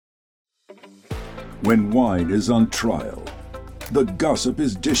When wine is on trial, the gossip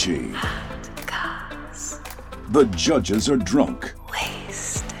is dishy. The judges are drunk.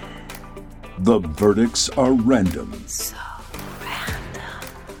 Wasted. The verdicts are random. So random.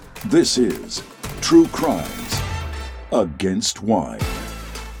 This is True Crimes Against Wine.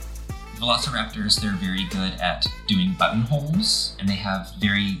 Velociraptors, they're very good at doing buttonholes, and they have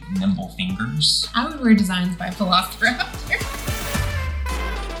very nimble fingers. I would wear designs by Velociraptor.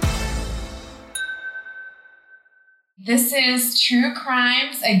 This is True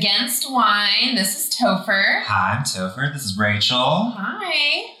Crimes Against Wine. This is Topher. Hi, I'm Topher. This is Rachel.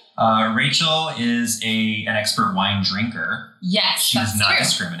 Hi. Rachel is an expert wine drinker. Yes, She that's does not true.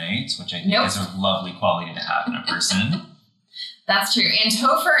 discriminate, which I think Nope. is a lovely quality to have in a person. That's true. And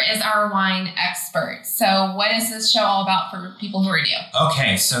Topher is our wine expert. So what is this show all about for people who are new?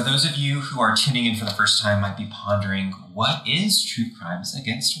 Okay, so those of you who are tuning in for the first time might be pondering, what is True Crimes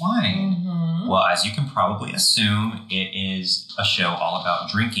Against Wine? Mm-hmm. Well, as you can probably assume, it is a show all about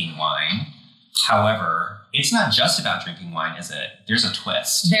drinking wine. However, it's not just about drinking wine, is it? There's a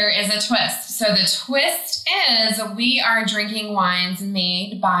twist. There is a twist. So the twist is we are drinking wines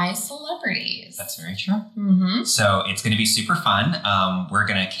made by celebrities. That's very true. Mm-hmm. So it's going to be super fun. We're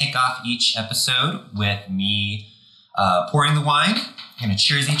going to kick off each episode with me pouring the wine. We're going to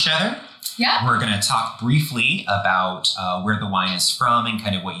cheers each other. Yeah. We're going to talk briefly about where the wine is from and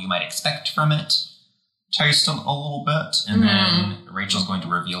kind of what you might expect from it. Taste a little bit. And then Rachel's going to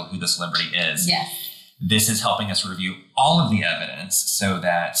reveal who the celebrity is. Yes. This is helping us review all of the evidence so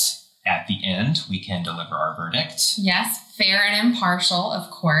that at the end we can deliver our verdict. Yes. Fair and impartial,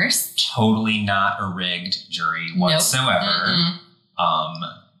 of course. Totally not a rigged jury whatsoever. Nope.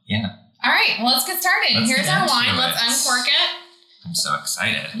 Yeah. All right. Well, let's get started. Let's Here's get our into wine. it. Let's uncork it. I'm so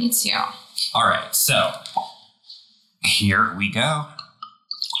excited. Me too. All right, so here we go.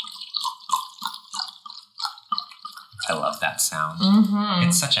 I love that sound. Mm-hmm.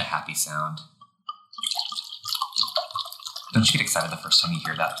 It's such a happy sound. Don't you get excited the first time you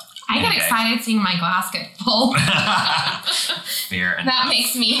hear that? I get excited seeing my glass get full. Fair enough. That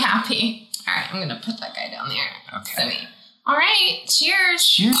makes me happy. All right, I'm going to put that guy down there. Okay. So, all right, cheers.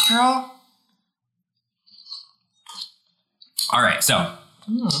 Cheers, girl. All right, so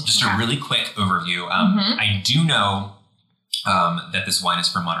just a really quick overview. I do know that this wine is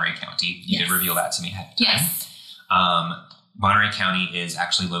from Monterey County. You did reveal that to me ahead of time. Yes. Monterey County is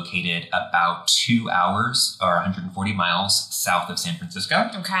actually located about 2 hours or 140 miles south of San Francisco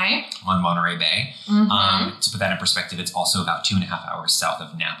Okay. on Monterey Bay. Mm-hmm. To put that in perspective, it's also about 2.5 hours south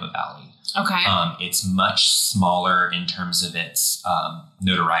of Napa Valley. Okay. It's much smaller in terms of its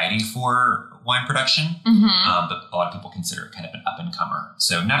notoriety for wine production, but a lot of people consider it kind of an up-and-comer.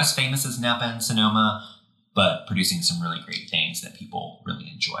 So not as famous as Napa and Sonoma, but producing some really great things that people really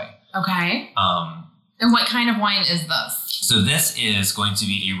enjoy. Okay. And what kind of wine is this? So this is going to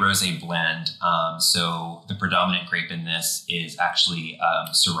be a rosé blend. So the predominant grape in this is actually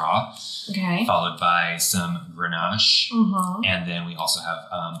Syrah, Okay. followed by some Grenache. Mm-hmm. And then we also have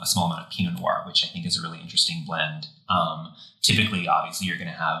a small amount of Pinot Noir, which I think is a really interesting blend. Typically, obviously, you're going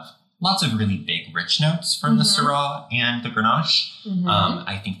to have lots of really big, rich notes from the Syrah and the Grenache.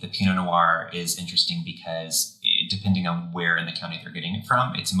 I think the Pinot Noir is interesting because depending on where in the county they're getting it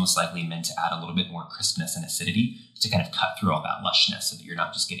from, it's most likely meant to add a little bit more crispness and acidity to kind of cut through all that lushness so that you're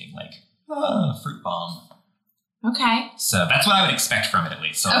not just getting like fruit bomb. Okay. So that's what I would expect from it at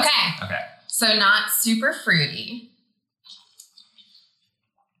least. So okay. So not super fruity.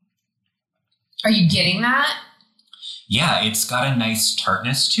 Are you getting that? Yeah, it's got a nice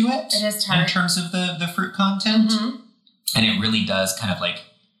tartness to it. It is tart. In terms of the fruit content. And it really does kind of like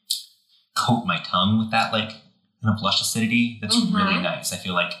coat my tongue with that like kind of lush acidity. That's really nice. I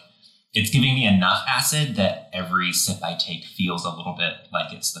feel like it's giving me enough acid that every sip I take feels a little bit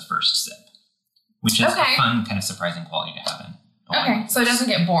like it's the first sip, which is a fun kind of surprising quality to have in a wine. Okay. So it doesn't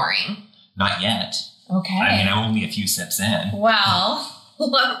get boring. Not yet. Okay. I mean, I'm only a few sips in. Well,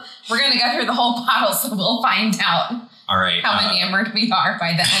 we're going to go through the whole bottle, so we'll find out All right. how enamored we are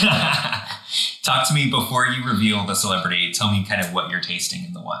by then. Talk to me before you reveal the celebrity. Tell me kind of what you're tasting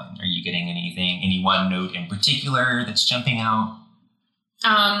in the wine. Are you getting anything, any one note in particular that's jumping out?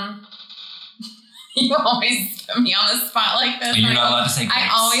 You always put me on the spot like this. And you're not allowed to say grapes. I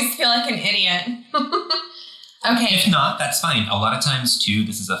always feel like an idiot. Okay. If not, that's fine. A lot of times, too,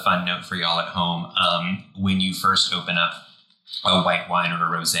 this is a fun note for y'all at home. When you first open up a white wine or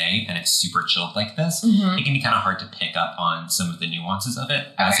a rosé and it's super chilled like this, it can be kind of hard to pick up on some of the nuances of it.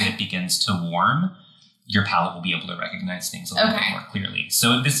 As it begins to warm, your palate will be able to recognize things a little bit more clearly.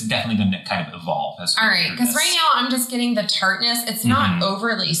 So this is definitely going to kind of evolve as we All go right, through because this. right now I'm just getting the tartness. It's not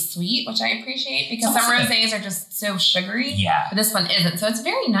overly sweet, which I appreciate because some rosés are just so sugary. Yeah. But this one isn't. So it's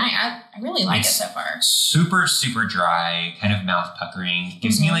very nice. I really like it so far. Super, super dry, kind of mouth puckering.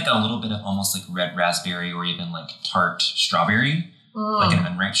 Gives me like a little bit of almost like red raspberry or even like tart strawberry, like an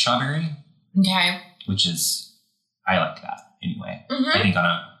unripe strawberry. Okay. Which is, I like that anyway. Mm-hmm. I think on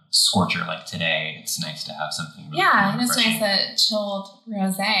a scorcher like today, it's nice to have something really Yeah, and it's refreshing. nice that chilled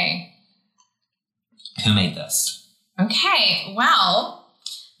rosé. Who made this? Okay, well,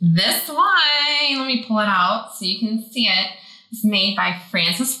 this wine, let me pull it out so you can see it. It's made by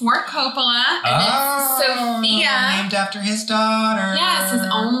Francis Ford Coppola, and it's Sophia. Named after his daughter. Yes, his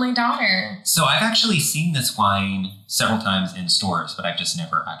only daughter. So I've actually seen this wine several times in stores, but I've just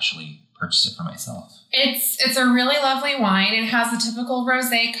never actually purchased it for myself. It's a really lovely wine. It has a typical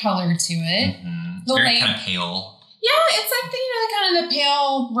rosé color to it. Mm-hmm. It's The very lab- kind of pale. Yeah, it's like kind of the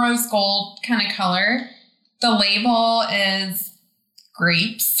pale rose gold kind of color. The label is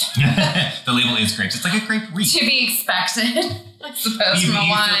grapes. The label is grapes. It's like a grape wreath. To be expected, I suppose, You from a feel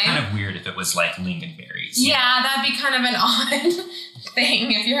wine. kind of weird if it was like lingonberries. Yeah, that'd be kind of an odd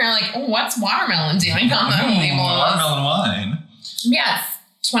thing if you're like, oh, what's watermelon doing on the label? Watermelon wine. Yes,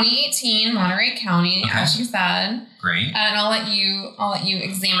 2018 Monterey County, Okay. as you said. Great. And I'll let you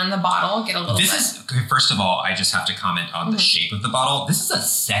examine the bottle, get a little This bit. is, okay, first of all, I just have to comment on the shape of the bottle. This is a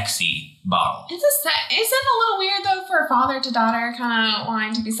sexy bottle. Is it a little weird though for a father to daughter kind of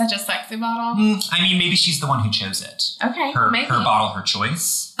wine to be such a sexy bottle? I mean, maybe she's the one who chose it. Okay, Her maybe. bottle, her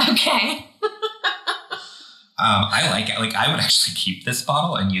choice. Okay. I like it. Like, I would actually keep this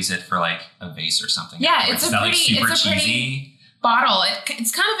bottle and use it for like a vase or something. Yeah, afterwards. it's a Is that, like, pretty- super it's a pretty- cheesy. Bottle.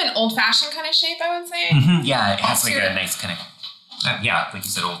 It's kind of an old-fashioned kind of shape, I would say. Yeah, it has like Cute. a nice kind of, like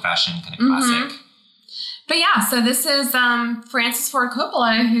you said, old-fashioned kind of classic. But yeah, so this is Francis Ford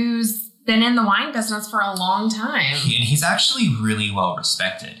Coppola, who's been in the wine business for a long time. And he's actually really well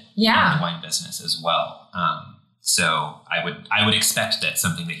respected in Yeah. the wine business as well. So I would expect that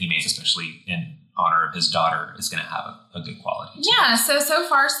something that he makes, especially in honor of his daughter, is going to have a good quality. Yeah, so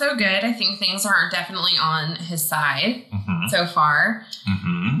far so good. I think things are definitely on his side so far.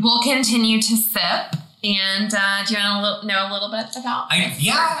 We'll continue to sip. And do you want to know a little bit about Francis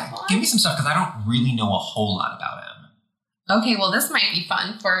Ford Coppola? Give me some stuff because I don't really know a whole lot about him. Okay, well, this might be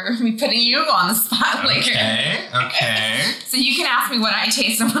fun for me putting you on the spot later. Okay. So you can ask me what I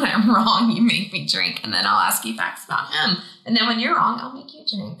taste, and when I'm wrong, you make me drink, and then I'll ask you facts about him. And then when you're wrong, I'll make you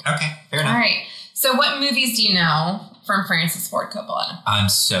drink. Okay, fair enough. All right. So what movies do you know from Francis Ford Coppola? I'm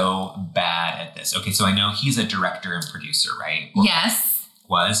so bad at this. Okay, so I know he's a director and producer, right? Or Yes.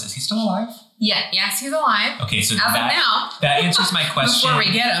 Is he still alive? Yeah. Yes, he's alive. Okay, so As of now. that answers my question. Before we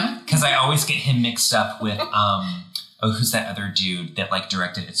get him. Because I always get him mixed up with who's that other dude that like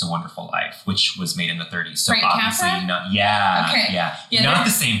directed It's a Wonderful Life, which was made in the 30s. So Frank obviously Capra? not Okay. yeah. Yeah, Not they're-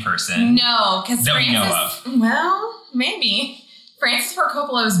 the same person. No, because That we know Francis. Well, maybe. Francis Ford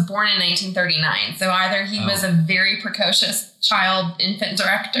Coppola was born in 1939, so either he was a very precocious infant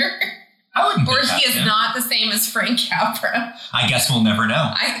director, I wouldn't or think he that's is him. not the same as Frank Capra. I guess we'll never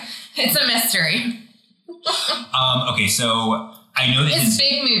know. It's a mystery. Okay, so I know that His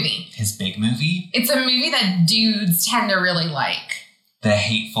big movie. his big movie, It's a movie that dudes tend to really like. The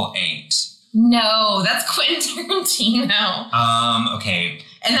Hateful Eight. No, that's Quentin Tarantino. Okay.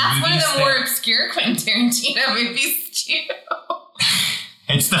 And that's one of movies the more obscure Quentin Tarantino movies, too.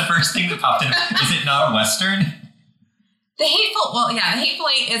 It's the first thing that popped in. Is it not a Western? The Hateful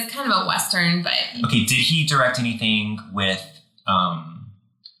Eight is kind of a Western, but... Okay, did he direct anything with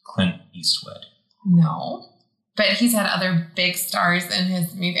Clint Eastwood? No. But he's had other big stars in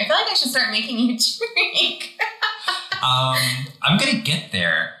his movie. I feel like I should start making you drink. I'm going to get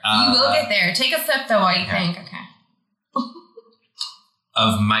there. You will get there. Take a sip, though, while you think. Okay.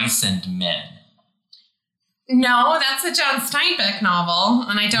 Of Mice and Men. No, that's a John Steinbeck novel,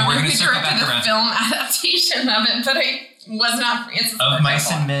 and I don't We're know gonna who circle directed back the around. film adaptation of it, but I was not Francis Ford Of Mice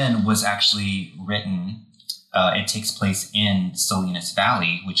Coppola. and Men was actually written, it takes place in Salinas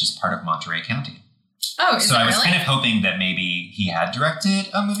Valley, which is part of Monterey County. Oh, is So it I was really? kind of hoping that maybe he had directed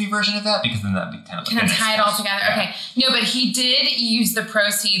a movie version of that, because then that'd be kind of like Kind a of tie it nice all together. yeah. Okay. No, but he did use the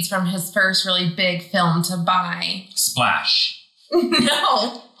proceeds from his first really big film to buy. Splash. No.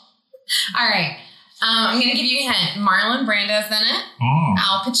 All right. I'm going to give you a hint. Marlon Brando's in it.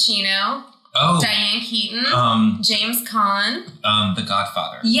 Al Pacino. Oh. Diane Keaton. James Caan. The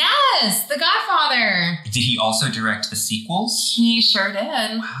Godfather. Yes, The Godfather. Did he also direct the sequels? He sure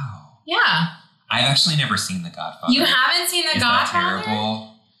did. Wow. Yeah. I've actually never seen The Godfather. You haven't seen The Is Godfather? that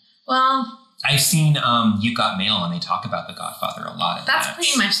terrible? Well, I've seen You've Got Mail, and they talk about The Godfather a lot. That's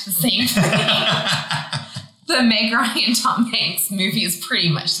pretty much the same thing. The Meg Ryan Tom Hanks movie is pretty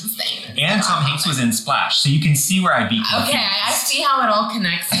much the same. And Tom Hanks was in Splash, so you can see where I'd be confused. Okay, I see how it all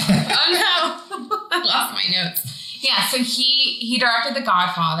connects. Oh no, I lost my notes. Yeah, so he directed The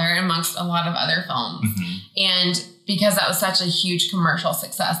Godfather amongst a lot of other films. Mm-hmm. And because that was such a huge commercial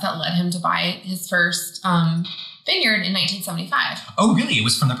success, that led him to buy his first vineyard in 1975. Oh, really? It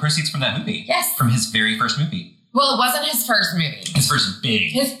was from the proceeds from that movie? Yes. From his very first movie? Well, it wasn't his first movie. His first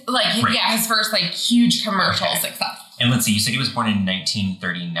big. His first huge commercial success. And let's see, you said he was born in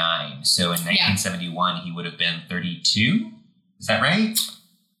 1939. So in 1971, he would have been 32. Is that right?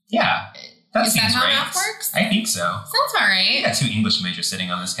 Yeah. That Is seems that how right. math works? I think so. Sounds about right. We got two English majors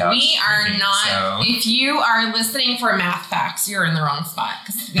sitting on this couch. We are not. So. If you are listening for math facts, you're in the wrong spot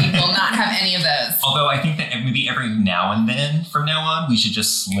because we will not have any of those. Although I think that maybe every now and then from now on, we should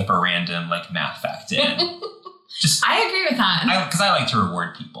just slip a random math fact in. I agree with that. Because I like to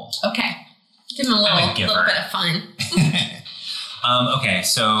reward people. Okay. Give them a little bit of fun. Okay,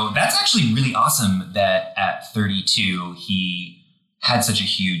 so that's actually really awesome that at 32, he had such a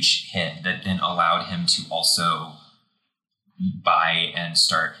huge hit that then allowed him to also buy and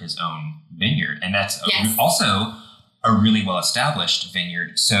start his own vineyard. And that's also a really well-established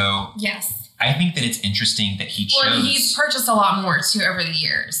vineyard. So yes, I think that it's interesting that he chose... Well, he's purchased a lot more, too, over the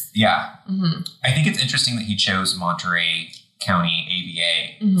years. Yeah. Mm-hmm. I think it's interesting that he chose Monterey County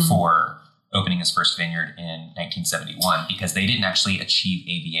AVA for opening his first vineyard in 1971 because they didn't actually achieve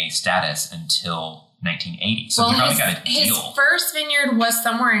AVA status until 1980. So he probably got a deal. His first vineyard was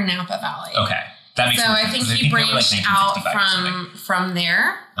somewhere in Napa Valley. Okay. That makes sense. So I think he branched out from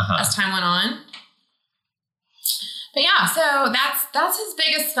there as time went on. But yeah, so that's his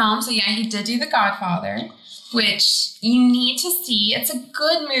biggest film. So yeah, he did do The Godfather, which you need to see. It's a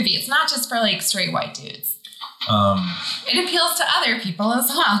good movie. It's not just for straight white dudes. It appeals to other people as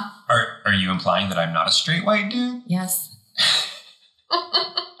well. Are you implying that I'm not a straight white dude? Yes.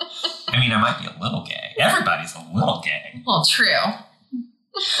 I mean, I might be a little gay. Everybody's a little gay. Well, true.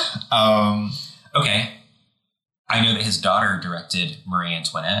 Okay. I know that his daughter directed Marie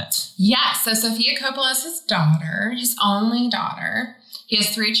Antoinette. Yeah, so Sofia Coppola is his daughter, his only daughter. He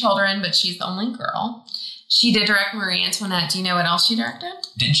has 3 children, but she's the only girl. She did direct Marie Antoinette. Do you know what else she directed?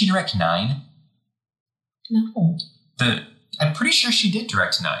 Didn't she direct 9? No. I'm pretty sure she did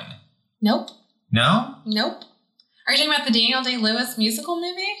direct 9. Nope. No? Nope. Are you talking about the Daniel Day-Lewis musical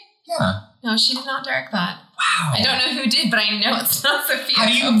movie? Yeah. No, she did not direct that. Wow. I don't know who did, but I know it's not Sofia How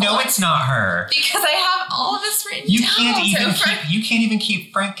do you know it's not her? Because I have all of this written down. You can't even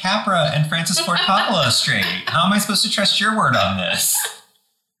keep Frank Capra and Francis Ford Coppola straight. How am I supposed to trust your word on this?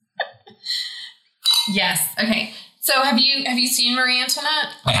 Yes. Okay. So have you seen Marie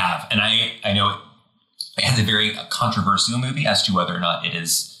Antoinette? I have, and I know it has a very controversial movie as to whether or not it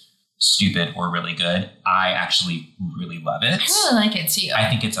is stupid or really good. I actually really love it. I really like it too. I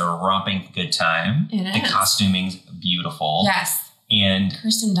think it's a romping good time. It is. The costuming's beautiful. Yes. And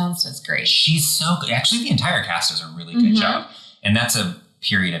Kirsten Dunst is great. She's so good. Actually, the entire cast does a really good job. And that's a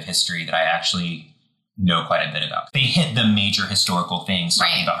period of history that I actually know quite a bit about. They hit the major historical things,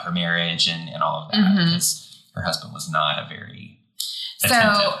 talking about her marriage and all of that, because her husband was not a very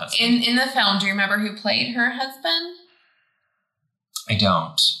attentive husband. In the film, do you remember who played her husband? I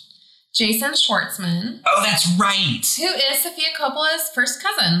don't. Jason Schwartzman. Oh, that's right. Who is Sofia Coppola's first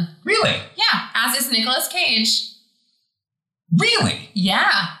cousin. Really? Yeah, as is Nicolas Cage. Really?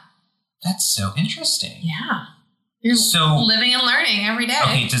 Yeah. That's so interesting. Yeah. You're living and learning every day.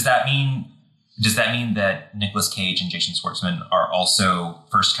 Okay, does that mean that Nicolas Cage and Jason Schwartzman are also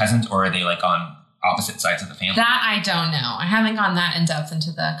first cousins, or are they on opposite sides of the family? That I don't know. I haven't gone that in depth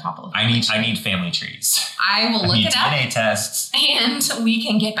into the Coppola family. I need family trees. I will look it up. DNA tests. And we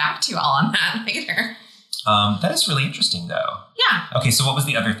can get back to you all on that later. That is really interesting, though. Yeah. Okay, so what was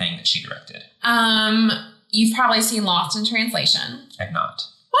the other thing that she directed? You've probably seen Lost in Translation. I've not.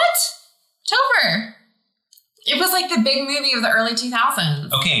 What? Topher. It was the big movie of the early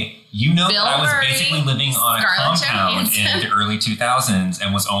 2000s. Okay, you know Bill that I was Murray, basically living on a Scarlett compound Johansson. in the early 2000s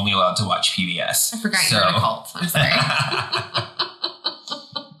and was only allowed to watch PBS. I forgot you were in a cult. I'm sorry.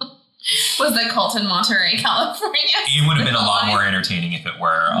 Was the cult in Monterey, California? It would have been a lot more entertaining if it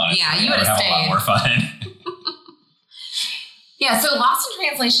were, honestly. Yeah, you would have stayed. A lot more fun. Yeah, so Lost in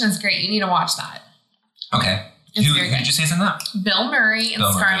Translation is great. You need to watch that. Okay. Who did you say is in that? Bill Murray and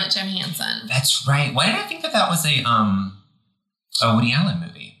Scarlett Johansson. That's right. Why did I think that was a Woody Allen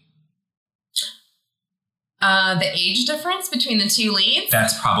movie? The age difference between the two leads?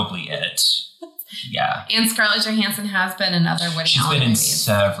 That's probably it. Yeah. And Scarlett Johansson has been in other Woody Allen movies. She's been in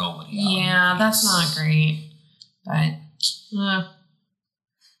several Woody Allen movies. Yeah, that's not great. But,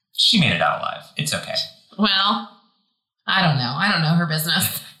 she made it out alive. It's okay. Well, I don't know. I don't know her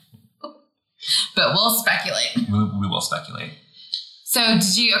business. But we'll speculate. We will speculate. So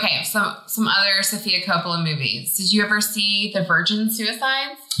some other Sofia Coppola movies. Did you ever see The Virgin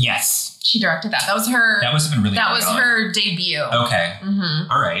Suicides? Yes. She directed that. That was her. That must have been really That was her debut. Okay.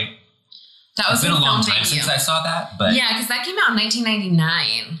 Mm-hmm. All right. That was it's been a long time debut. since I saw that, but yeah, because that came out in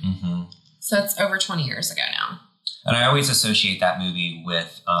 1999. Mm-hmm. So it's over 20 years ago now. And I always associate that movie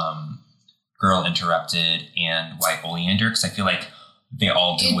with Girl Interrupted and White Oleander because I feel like they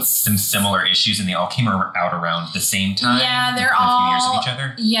all deal with some similar issues and they all came out around the same time. Yeah, they're all all a few years of each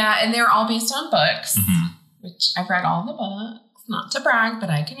other. Yeah, and they're all based on books, mm-hmm. which I've read all the books. Not to brag, but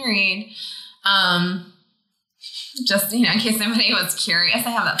I can read. Just in case anybody was curious, I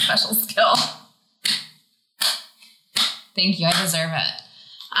have that special skill. Thank you, I deserve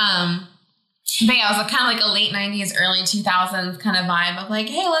it. But yeah, it was kind of like a late 90s, early 2000s kind of vibe of like,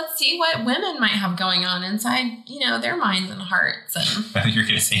 hey, let's see what women might have going on inside, their minds and hearts. And I think you're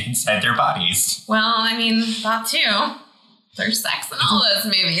going to say inside their bodies. Well, I mean, that too. There's sex in all those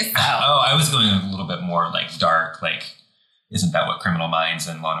movies. So. Oh, I was going a little bit more like dark, like, isn't that what Criminal Minds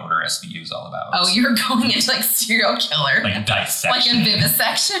and Law & Order SVU is all about? Oh, you're going into like serial killer. Like dissection. Like a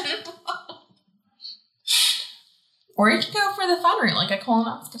vivisection. Or you could go for the fun route, like a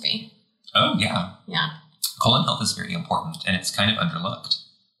colonoscopy. Oh, yeah. Yeah. Colon health is very important, and it's kind of underlooked.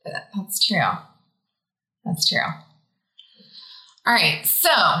 That's true. That's true. All right. So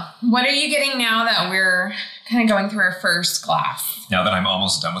what are you getting now that we're kind of going through our first glass? Now that I'm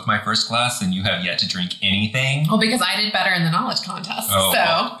almost done with my first glass and you have yet to drink anything. Well, because I did better in the knowledge contest. Oh,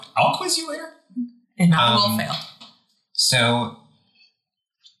 so I'll quiz you later. And I will fail. So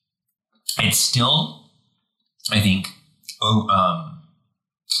it's still, I think,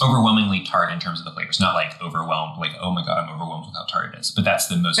 overwhelmingly tart in terms of the flavors. Not like overwhelmed, like, oh my God, I'm overwhelmed with how tart it is. But that's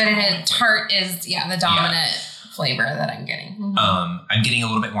the most. But tart is, the dominant flavor that I'm getting. Mm-hmm. I'm getting a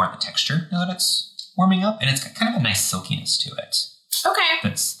little bit more of the texture now that it's warming up, and it's got kind of a nice silkiness to it. Okay.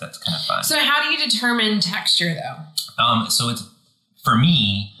 That's kind of fun. So how do you determine texture though? So it's, for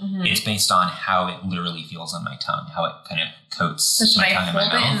me, mm-hmm. it's based on how it literally feels on my tongue, how it kind of coats so should my I tongue in my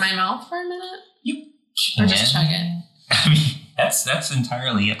mouth. hold it in my mouth for a minute? You can. Or just chug it? I mean, that's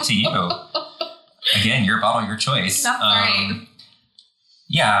entirely up to you. Again, your bottle, your choice. That's right.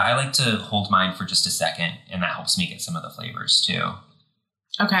 Yeah, I like to hold mine for just a second, and that helps me get some of the flavors too.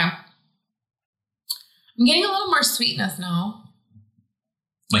 Okay. I'm getting a little more sweetness now.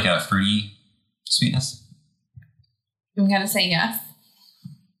 Like a fruity sweetness? I'm going to say yes.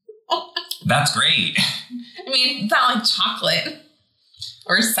 That's great. I mean, it's not like chocolate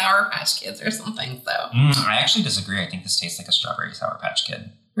or Sour Patch Kids or something, so. I actually disagree. I think this tastes like a strawberry Sour Patch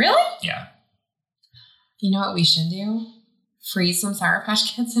Kid. Really? Yeah. You know what we should do? Freeze some Sour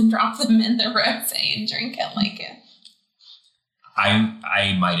Patch Kids and drop them in the rosé and drink it like it.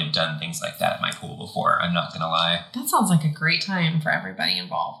 I might have done things like that at my pool before. I'm not going to lie. That sounds like a great time for everybody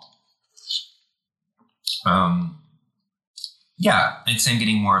involved. Yeah, it's I'm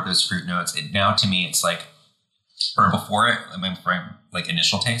getting more of those fruit notes. Now to me, it's like, or before it, my like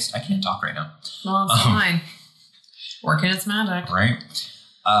initial taste. I can't talk right now. Well, it's fine. Working its magic. Right.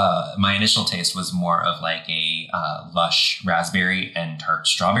 My initial taste was more of like a lush raspberry and tart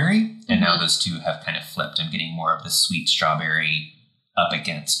strawberry. And now those two have kind of flipped. I'm getting more of the sweet strawberry up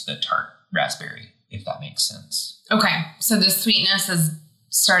against the tart raspberry, if that makes sense. Okay. So the sweetness is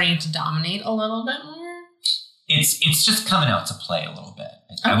starting to dominate a little bit more? It's just coming out to play a little bit.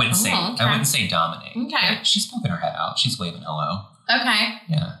 I wouldn't say dominate. Okay. She's poking her head out. She's waving hello. Okay.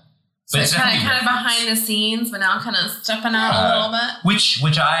 Yeah. So it's kind of behind the scenes, but now kind of stepping out a little bit.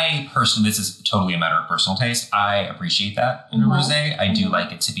 Which I personally, this is totally a matter of personal taste. I appreciate that in a rosé. I do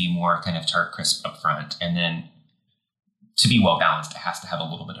like it to be more kind of tart crisp up front, and then to be well balanced, it has to have a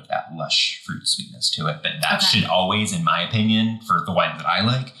little bit of that lush fruit sweetness to it. But that should always, in my opinion, for the wine that I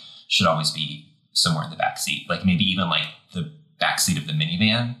like, should always be somewhere in the back seat. Like maybe even like the back seat of the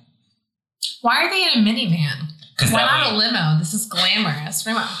minivan. Why are they in a minivan? Why not a limo? This is glamorous.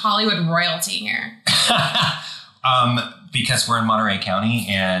 We're talking about Hollywood royalty here. Because we're in Monterey County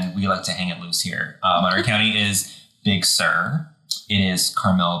and we like to hang it loose here. Monterey County is Big Sur. It is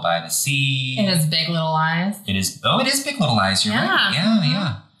Carmel by the Sea. It is Big Little Lies. It is Big Little Lies. You're right.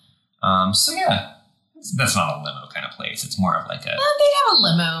 Yeah. So yeah, that's not a limo kind of place. It's more of like a... They have a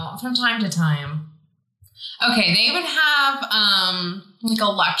limo from time to time. Okay, they would have like a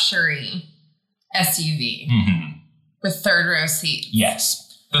luxury SUV with third row seats.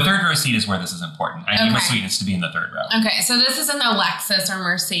 Yes. The third row seat is where this is important. I need my sweetness to be in the third row. Okay, so this isn't a Lexus or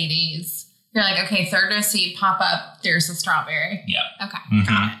Mercedes. You're like, okay, third row seat, pop up, there's a strawberry. Yeah. Okay,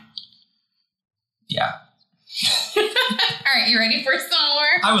 got it. Yeah. All right, you ready for some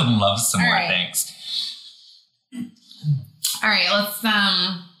more? I would love some more, thanks. All right, let's,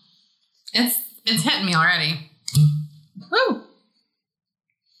 it's hitting me already. Woo!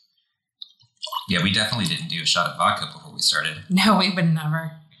 Yeah, we definitely didn't do a shot of vodka before we started. No, we would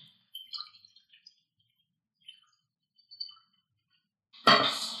never.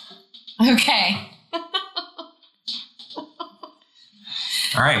 Okay.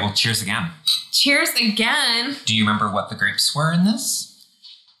 All right, well, cheers again. Cheers again. Do you remember what the grapes were in this?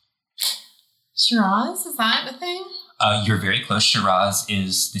 Shiraz, is that the thing? You're very close. Shiraz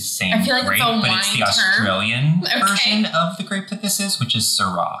is the same I feel like grape, it's a but wine it's the term. Australian version of the grape that this is, which is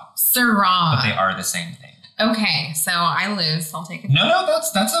Syrah. Syrah. But they are the same thing. Okay, so I lose. I'll take it. No,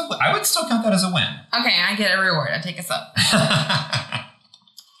 I would still count that as a win. Okay, I get a reward. I take a sip.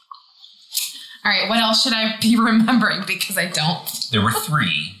 All right, what else should I be remembering? Because I don't. There were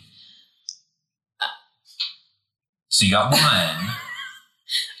 3. So you got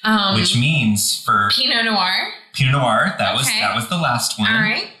 1. Which means for Pinot Noir. Pinot Noir, that was the last one. All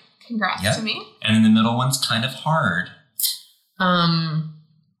right. Congrats to me. And then the middle one's kind of hard.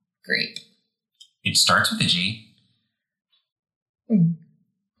 Grape. It starts with a G.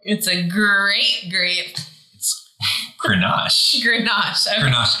 It's a great grape. It's Grenache. Grenache. Okay.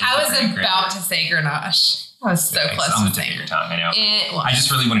 Grenache. I was about to say Grenache. I was so close to saying your tongue. I know. It was. I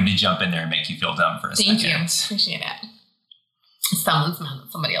just really wanted to jump in there and make you feel dumb for a second. Thank you. Appreciate it. Someone's mad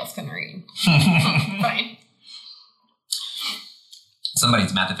that somebody else can read. Fine.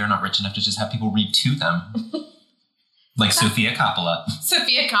 Somebody's mad that they're not rich enough to just have people read to them. Like Sofia Coppola.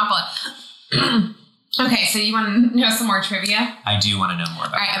 Sofia Coppola. Okay, so you want to know some more trivia? I do want to know more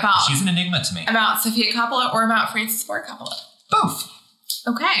about her. She's an enigma to me. About Sofia Coppola or about Francis Ford Coppola? Both.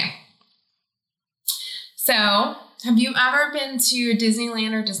 Okay. So, have you ever been to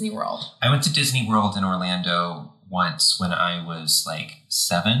Disneyland or Disney World? I went to Disney World in Orlando once when I was like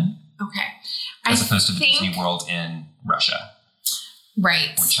 7. Okay. As opposed to the Disney World in Russia.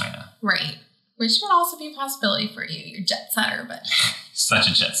 Right. Or China. Right. Which would also be a possibility for you. You're a jet setter, but... Such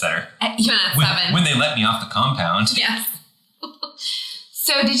a jet setter. Even at 7. When they let me off the compound. Yes.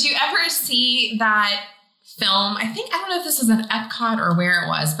 So did you ever see that film? I don't know if this was at Epcot or where it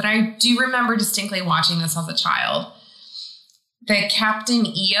was, but I do remember distinctly watching this as a child. The Captain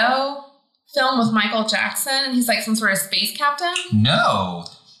EO film with Michael Jackson, and he's like some sort of space captain. No.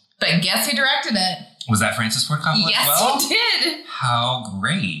 But guess who directed it? Was that Francis Ford Coppola as well? Yes, he did. How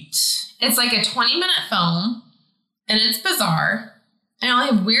great. It's like a 20-minute film, and it's bizarre. And I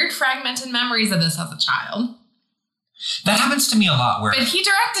only have weird fragmented memories of this as a child. That happens to me a lot. But he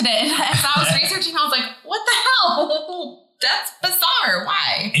directed it. As I was researching, I was like, what the hell? That's bizarre.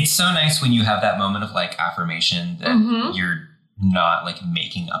 Why? It's so nice when you have that moment of like affirmation that you're not like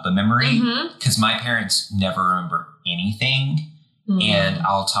making up a memory. Because my parents never remember anything. And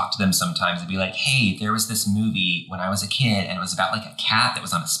I'll talk to them sometimes and be like, hey, there was this movie when I was a kid and it was about like a cat that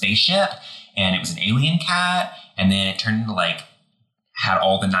was on a spaceship and it was an alien cat. And then it turned into like, had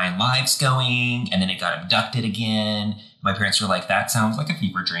all the 9 lives going and then it got abducted again. My parents were like, that sounds like a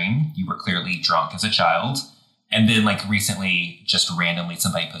fever dream. You were clearly drunk as a child. And then like recently, just randomly,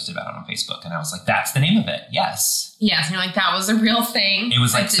 somebody posted about it on Facebook. And I was like, that's the name of it. Yes. Yes. And you're like, that was a real thing. It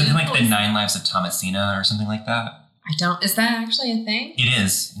was like something like the 9 Lives of Thomasina or something like that. Is that actually a thing? It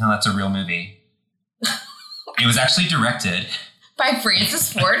is. No, that's a real movie. It was actually directed by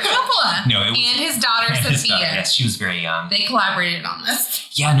Francis Ford Coppola. No, it was, and his daughter Sophia. Yes, she was very young. They collaborated on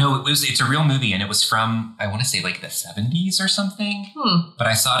this. Yeah, no, it's a real movie, and it was from, I want to say like the 70s or something. But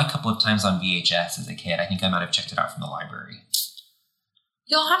I saw it a couple of times on VHS as a kid. I think I might have checked it out from the library.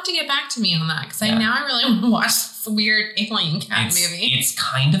 You'll have to get back to me on that because I really want to watch this weird alien cat movie. It's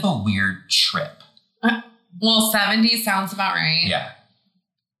kind of a weird trip. Well, 70s sounds about right. Yeah.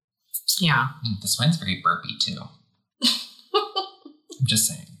 Yeah. This wine's very burpy, too. I'm just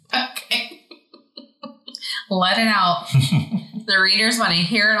saying. Okay. Let it out. The readers want to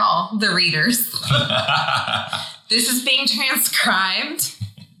hear it all. The readers. This is being transcribed,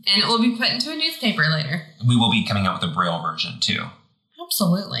 and it will be put into a newspaper later. We will be coming out with a Braille version, too.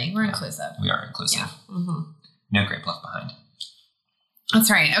 Absolutely. We're inclusive. We are inclusive. Yeah. No grape left behind.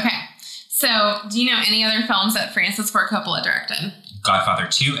 That's right. Okay. So, do you know any other films that Francis Ford Coppola directed? Godfather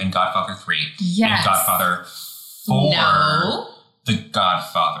 2 and Godfather 3. Yes. And Godfather 4. No. The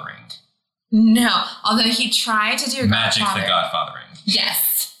Godfathering. No. Although he tried to do a Magic Godfather. the Godfathering.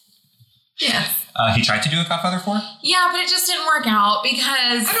 Yes. Yes. He tried to do a Godfather 4? Yeah, but it just didn't work out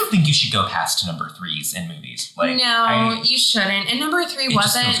because... I don't think you should go past number 3s in movies. You shouldn't. And number 3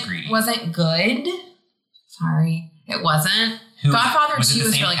 wasn't good. Sorry. It wasn't. Godfather 2 was really good. Was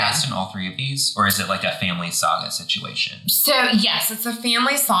it the same cast in all 3 of these? Or is it like a family saga situation? So, yes, it's a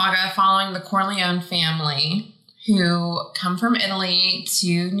family saga following the Corleone family who come from Italy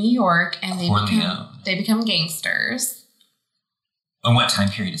to New York and they become gangsters. And what time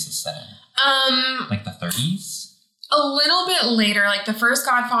period is this set in? Like the 30s? A little bit later. Like the first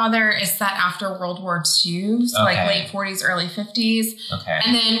Godfather is set after World War II. So like late 40s, early 50s. Okay.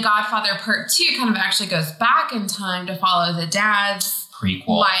 And then Godfather Part 2 kind of actually goes back in time to follow the dad's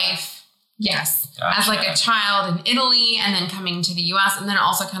prequel life. Yes. Gotcha. As like a child in Italy and then coming to the US. And then it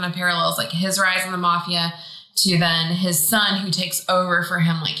also kind of parallels like his rise in the mafia to then his son who takes over for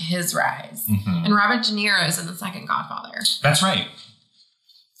him, like his rise. Mm-hmm. And Robert De Niro is in the second Godfather. That's right.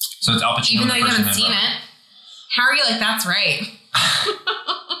 So it's Al Pacino. Even though you haven't seen it. How are you like, that's right?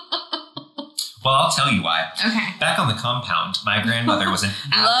 Well, I'll tell you why. Okay. Back on the compound, my grandmother was an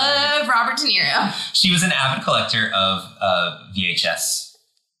love Robert De Niro. She was an avid collector of VHS.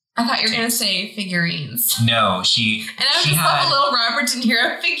 I thought you were going to say figurines. No, she... And I just love a little Robert De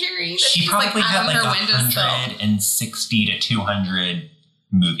Niro figurine. She probably had like 160 to 200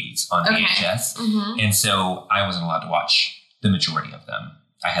 movies on VHS. Mm-hmm. And so I wasn't allowed to watch the majority of them.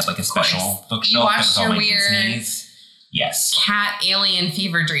 I had like a special bookshelf. You watched your weird Yes. cat alien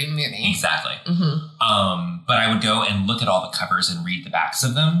fever dream movie. Exactly. Mm-hmm. But I would go and look at all the covers and read the backs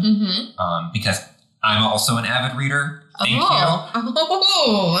of them. Mm-hmm. Because I'm also an avid reader. Thank you.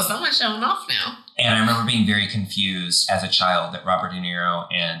 Oh, someone's showing off now. And I remember being very confused as a child that Robert De Niro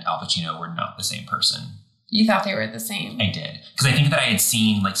and Al Pacino were not the same person. You thought they were the same? I did. Because I think that I had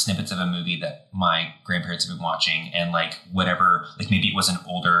seen like snippets of a movie that my grandparents had been watching and like whatever, like maybe it was an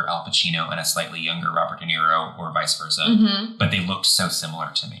older Al Pacino and a slightly younger Robert De Niro or vice versa. Mm-hmm. But they looked so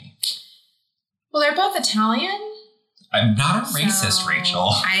similar to me. Well, they're both Italian. I'm not a racist,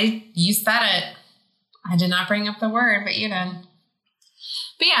 Rachel. You said it. I did not bring up the word, but you did.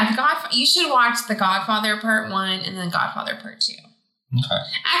 But yeah, you should watch The Godfather Part 1 and then Godfather Part 2. Okay.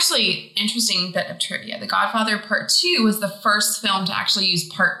 Actually, interesting bit of trivia. The Godfather Part 2 was the first film to actually use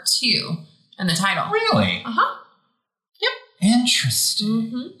Part 2 in the title. Really? Uh-huh. Yep. Interesting.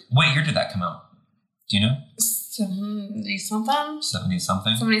 Mm-hmm. What year did that come out? Do you know? 70-something.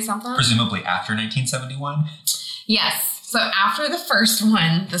 70-something? 70-something. Presumably after 1971? Yes. So after the first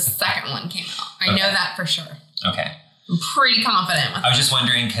one, the second one came out. I know that for sure. Okay. I'm pretty confident with that. I was just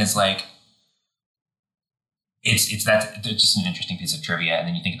wondering because, like, it's just an interesting piece of trivia, and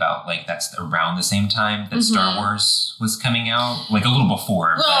then you think about like that's around the same time that Star Wars was coming out, like a little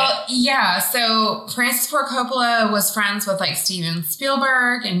before. Well, yeah. So Francis Ford Coppola was friends with like Steven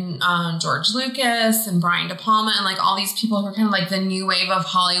Spielberg and George Lucas and Brian De Palma and like all these people who were kind of like the new wave of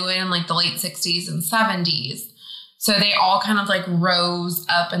Hollywood in like the late 60s and 70s. So they all kind of like rose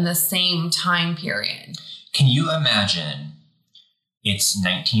up in the same time period. Can you imagine? It's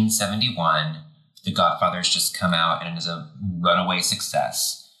 1971. The Godfather's just come out and it is a runaway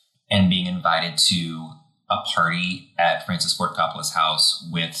success, and being invited to a party at Francis Ford Coppola's house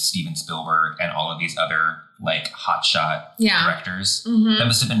with Steven Spielberg and all of these other like hotshot directors. Mm-hmm. That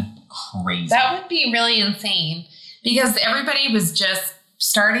must have been crazy. That would be really insane because everybody was just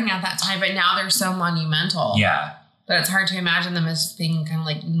starting at that time, but now they're so monumental. Yeah. But it's hard to imagine them as being kind of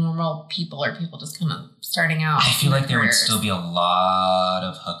like normal people or people just kind of starting out. I feel like there would still be a lot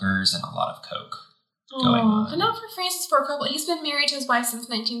of hookers and a lot of coke. But not for Francis Ford Coppola. He's been married to his wife since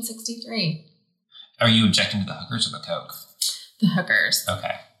 1963. Are you objecting to the hookers or the coke? The hookers.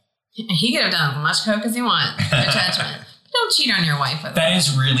 Okay. He could have done as much coke as he wants. No judgment. But don't cheat on your wife with that.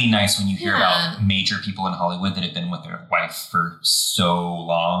 Is really nice when you hear about major people in Hollywood that have been with their wife for so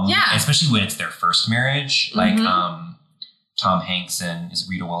long. Yeah. Especially when it's their first marriage. Like Tom Hanks and is it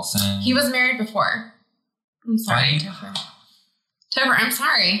Rita Wilson? He was married before. I'm sorry, Topher, I'm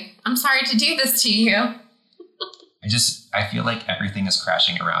sorry. I'm sorry to do this to you. I feel like everything is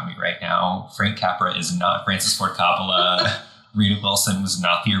crashing around me right now. Frank Capra is not Francis Ford Coppola. Rita Wilson was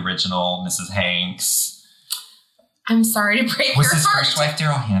not the original Mrs. Hanks. I'm sorry to break your heart. Was his first wife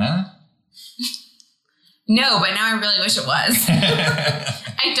Daryl Hannah? No, but now I really wish it was.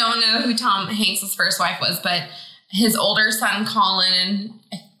 I don't know who Tom Hanks' first wife was, but his older son, Colin,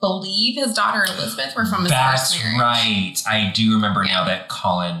 I believe his daughter Elizabeth were from his first marriage. That's right. I do remember now that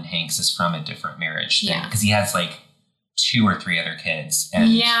Colin Hanks is from a different marriage. Yeah. Because he has like 2 or 3 other kids. And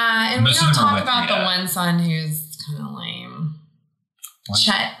we don't talk about the one son who's kind of lame.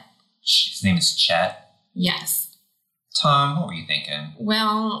 Chet. His name is Chet? Yes. Tom, what were you thinking?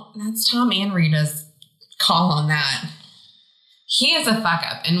 Well, that's Tom and Rita's call on that. He is a fuck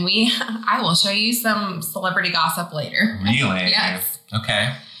up, and I will show you some celebrity gossip later. Really? Yes.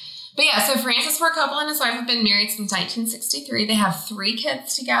 Okay. But yeah, so Francis Ford Coppola and his wife have been married since 1963. They have 3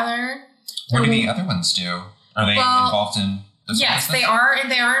 kids together. What do the other ones do? Are they involved in this? Yes, they are.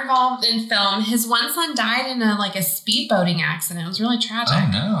 They are involved in film. His one son died in a speedboating accident. It was really tragic. Oh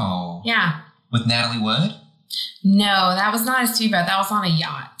no. Yeah. With Natalie Wood? No, that was not a speedboat. That was on a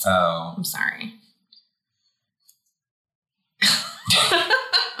yacht. Oh. I'm sorry.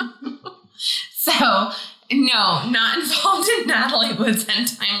 So, no, not involved in Natalie Wood's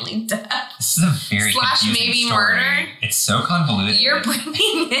untimely death. This is a very confusing maybe story. Murder. It's so convoluted. You're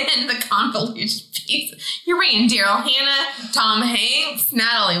bringing in the convoluted piece. You're bringing Daryl Hannah, Tom Hanks,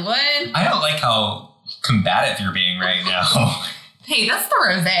 Natalie Wood. I don't like how combative you're being right now. Hey, that's the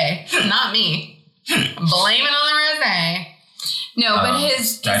rosé, not me. Blame it on the rosé. No, but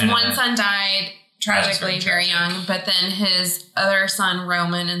his one son died tragically, very young. But then his other son,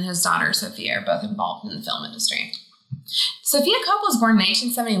 Roman, and his daughter, Sophia, are both involved in the film industry. Sophia Coppola was born in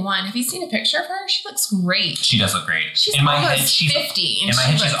 1971. Have you seen a picture of her? She looks great. She does look great. She's almost 50. In my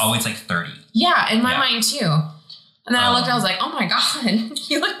head, she's always like 30. Yeah, in my mind too. And then I looked, I was like, oh my God,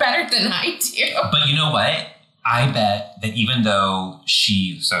 you look better than I do. But you know what? I bet that even though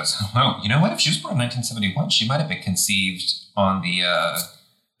you know what? If she was born in 1971, she might have been conceived on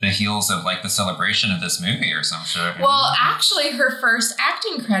the heels of the celebration of this movie or some shit. Well, actually, her first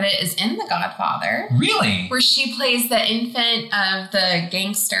acting credit is in The Godfather. Really? Where she plays the infant of the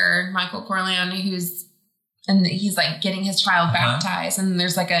gangster, Michael Corleone, he's getting his child baptized. And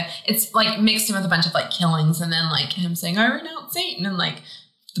there's it's mixed in with a bunch of killings and then him saying, I renounce Satan. And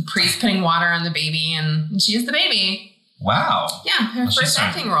the priest putting water on the baby and she is the baby. Wow. Yeah, her first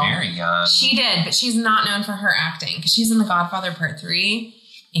acting role. Very young. She did, but she's not known for her acting because she's in The Godfather Part 3.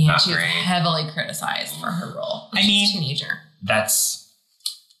 And she was heavily criticized for her role. I mean, she's a teenager. That's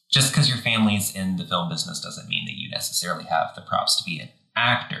just because your family's in the film business doesn't mean that you necessarily have the props to be an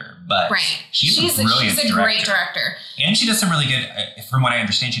actor. But she's a great director. And she does some really good, from what I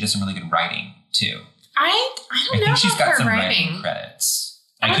understand, she does some really good writing too. I don't know. I think she's got some writing credits.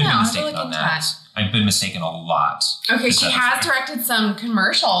 I could be mistaken on that. I've been mistaken a lot. Okay, she has directed some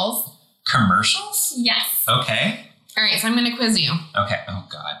commercials. Commercials? Yes. Okay. All right, so I'm going to quiz you. Okay. Oh,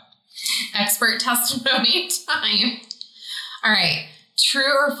 God. Expert testimony time. All right.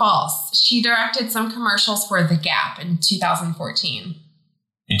 True or false? She directed some commercials for The Gap in 2014.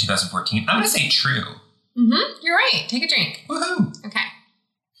 In 2014? I'm going to say true. Mm-hmm. You're right. Take a drink. Woohoo. Okay.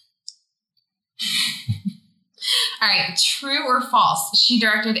 All right. True or false? She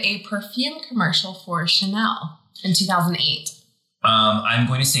directed a perfume commercial for Chanel in 2008. I'm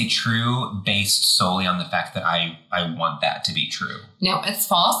going to say true based solely on the fact that I want that to be true. No, it's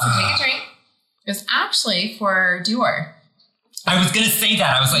false. So take a drink. It was actually for Dior. I was going to say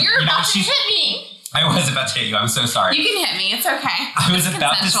that. I was like, You're about to hit me. I was about to hit you. I'm so sorry. You can hit me. It's okay. I was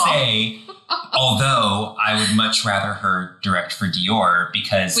about to say, although I would much rather her direct for Dior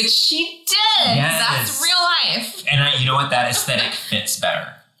because... Which she did. Yes. That's real life. And you know what? That aesthetic fits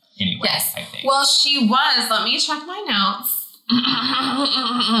better anyway, yes. I think. Well, she was. Let me check my notes.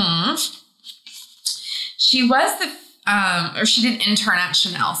 She was or she did intern at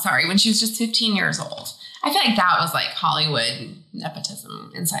Chanel, when she was just 15 years old. I feel like that was Hollywood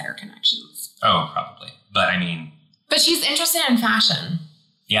nepotism, insider connections. Oh, probably. But I mean... But she's interested in fashion.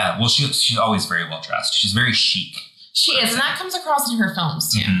 Yeah, well, she's always very well dressed. She's very chic. She is, and that comes across in her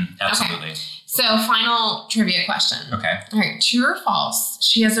films, too. Mm-hmm, absolutely. Okay. So, final trivia question. Okay. All right, true or false?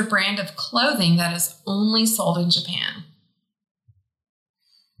 She has a brand of clothing that is only sold in Japan.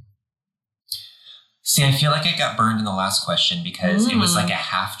 See, I feel like I got burned in the last question because it was a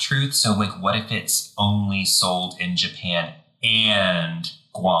half-truth. So, what if it's only sold in Japan and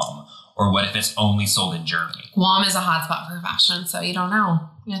Guam? Or what if it's only sold in Germany? Guam is a hotspot for fashion, so you don't know.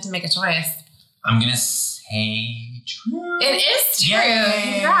 You have to make a choice. I'm going to say true. It is true.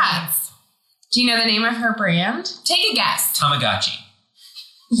 Yay. Congrats. Do you know the name of her brand? Take a guess. Tamagotchi.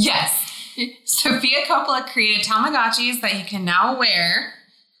 Yes. Sophia Coppola created Tamagotchis that you can now wear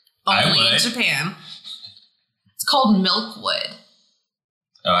only in Japan. It's called Milkwood.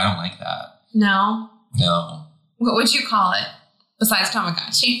 Oh, I don't like that. No? No. What would you call it besides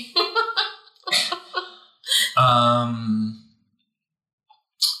Tamagotchi?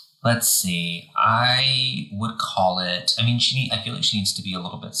 Let's see. I would call it, I feel like she needs to be a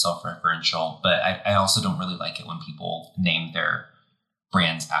little bit self-referential, but I also don't really like it when people name their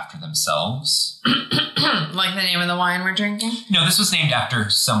brands after themselves. Like the name of the wine we're drinking? No, this was named after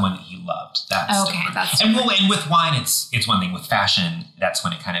someone that he loved. That's okay. different. That's and with wine, it's one thing. With fashion, that's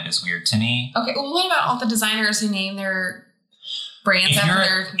when it kind of is weird to me. Okay, well, what about all the designers who name their brands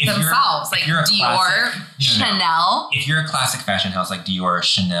after themselves? Like Dior, Chanel. If you're a classic fashion house like Dior,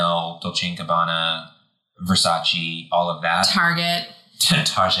 Chanel, Dolce & Gabbana, Versace, all of that. Target,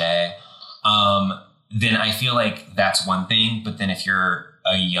 then I feel like that's one thing. But then if you're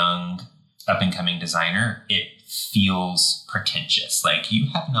a young up-and-coming designer, it feels pretentious. Like, you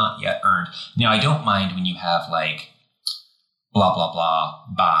have not yet earned. Now, I don't mind when you have like blah blah blah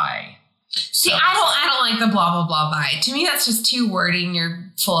by. See, I don't like the blah blah blah by. To me, that's just too wordy and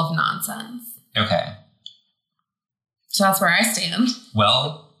you're full of nonsense. Okay. So that's where I stand.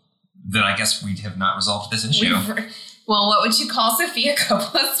 Well, then I guess we have not resolved this issue. Well, what would you call Sofia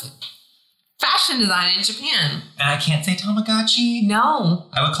Coppola's fashion design in Japan? And I can't say Tamagotchi? No.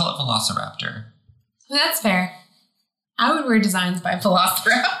 I would call it Velociraptor. That's fair. I would wear designs by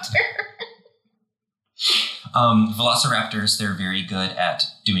Velociraptor. Velociraptors, they're very good at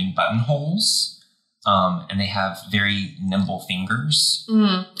doing buttonholes. And they have very nimble fingers.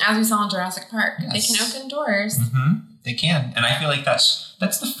 As we saw in Jurassic Park. Yes. They can open doors. Mm-hmm. They can. And I feel like that's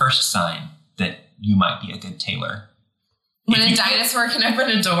the first sign that you might be a good tailor. When a dinosaur can open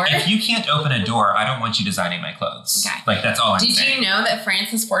a door? If you can't open a door, I don't want you designing my clothes. Okay. Like, that's all I'm saying. Did you know that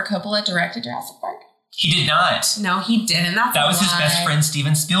Francis Ford Coppola directed Jurassic Park? He did not. No, he didn't. That was his best friend,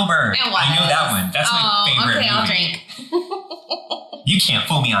 Steven Spielberg. It was. I know that one. That's my favorite movie. I'll drink. You can't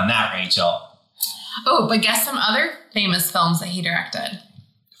fool me on that, Rachel. Oh, but guess some other famous films that he directed.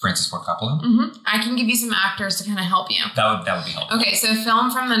 Francis Ford Coppola? Mm-hmm. I can give you some actors to kind of help you. That would be helpful. Okay, so a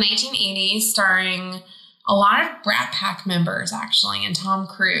film from the 1980s starring a lot of Brat Pack members, actually, and Tom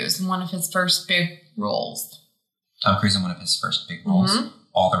Cruise in one of his first big roles. Tom Cruise in one of his first big roles? Mm-hmm.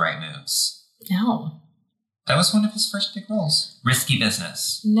 All the Right Moves. No. That was one of his first big roles. Risky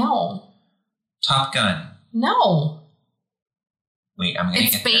Business. No. Top Gun. No. Wait, I'm going to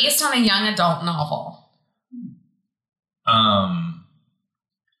It's based on a young adult novel.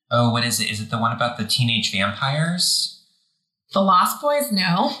 Oh, what is it? Is it the one about the teenage vampires? The Lost Boys?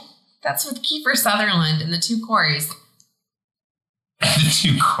 No. That's with Kiefer Sutherland and the two Coreys. The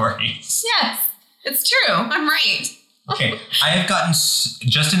two Coreys? Yes. It's true. I'm right. Okay, I have gotten,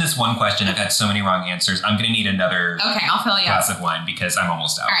 just in this one question, I've had so many wrong answers. I'm going to need another I'll fill you glass of wine because I'm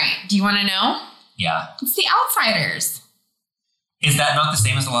almost out. All right, do you want to know? Yeah. It's The Outsiders. Is that not the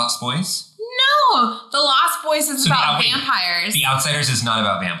same as The Lost Boys? No, The Lost Boys is about vampires. The Outsiders is not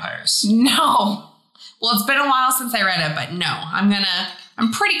about vampires. No. Well, it's been a while since I read it, but no.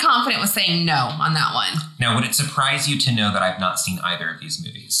 I'm pretty confident with saying no on that one. Now, would it surprise you to know that I've not seen either of these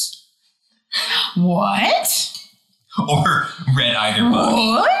movies? What? Or read either book.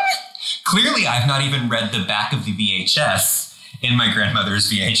 What? Clearly, I've not even read the back of the VHS in my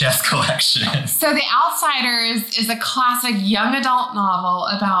grandmother's VHS collection. So The Outsiders is a classic young adult novel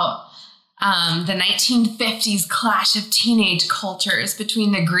about the 1950s clash of teenage cultures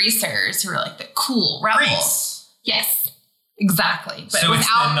between the greasers, who are like the cool rebels. Grease. Yes, exactly. But so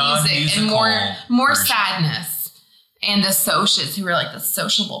without music and more version. sadness. And the socias, who were like the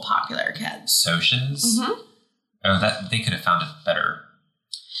sociable popular kids. Socias? Mm-hmm. Oh, that they could have found a better.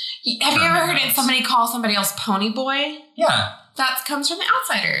 Have you ever heard somebody call somebody else Pony Boy? Yeah. That comes from The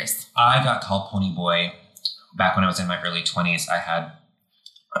Outsiders. I got called Pony Boy back when I was in my early 20s. I had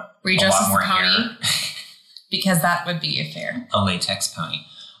Were you dressed as a pony? Because that would be fair. A latex pony.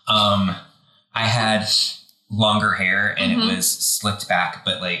 I had longer hair and it was slicked back,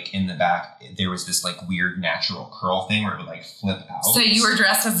 but like in the back there was this like weird natural curl thing where it would like flip out. So you were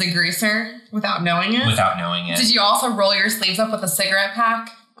dressed as a greaser without knowing it? Without knowing it. Did you also roll your sleeves up with a cigarette pack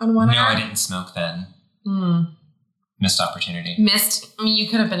on one arm? No, I didn't smoke then. Missed opportunity. You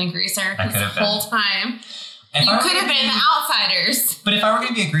could have been a greaser. I could have been. The whole time. You could have been The Outsiders. But if I were going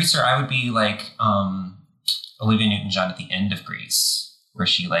to be a greaser, I would be like Olivia Newton-John at the end of Grease, where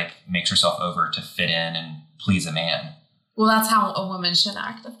she like makes herself over to fit in and please a man. Well, that's how a woman should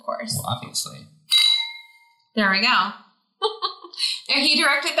act, of course. Well, obviously. There we go. And he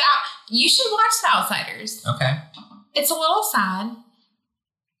directed that. You should watch The Outsiders. Okay. It's a little sad.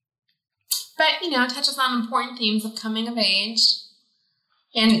 But, it touches on important themes of coming of age.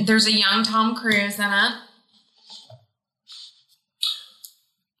 And there's a young Tom Cruise in it.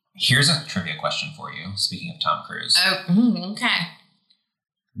 Here's a trivia question for you, speaking of Tom Cruise. Oh, okay.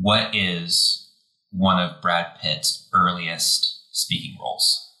 What is one of Brad Pitt's earliest speaking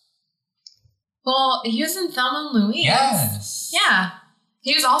roles? Well, he was in Thelma and Louise. Yes. Yeah.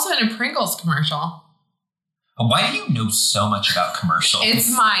 He was also in a Pringles commercial. Why do you know so much about commercials? It's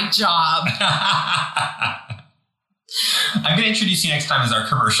my job. I'm going to introduce you next time as our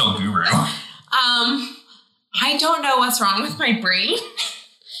commercial guru. I don't know what's wrong with my brain.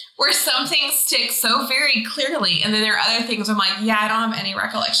 Where some things stick so very clearly, and then there are other things where I'm like, yeah, I don't have any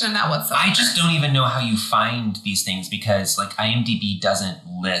recollection of that whatsoever. I just don't even know how you find these things because, like, IMDb doesn't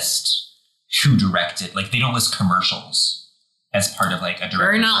list who directed. Like, they don't list commercials as part of, like, a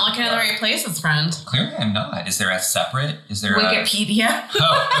director. You're not looking at the right places, friend. Clearly I'm not. Is there a separate? Is there Wikipedia?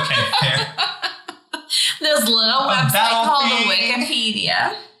 Oh, okay, fair. Those little websites called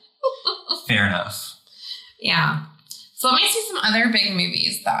Wikipedia. Fair enough. Yeah. So let me see some other big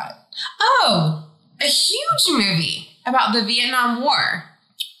movies that... Oh, a huge movie about the Vietnam War.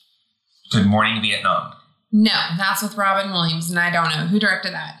 Good Morning, Vietnam. No, that's with Robin Williams, and I don't know. Who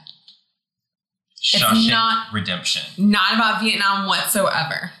directed that? Shawshank Redemption. Not about Vietnam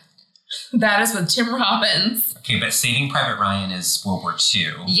whatsoever. That is with Tim Robbins. Okay, but Saving Private Ryan is World War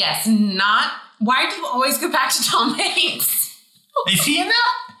II. Yes, not... Why do you always go back to Tom Hanks? Is he in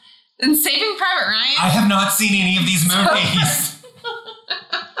that? And Saving Private Ryan? I have not seen any of these movies.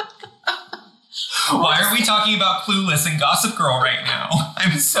 Why are we talking about Clueless and Gossip Girl right now?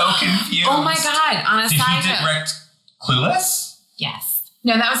 I'm so confused. Oh my God. On a side note. Did he direct Clueless? Yes.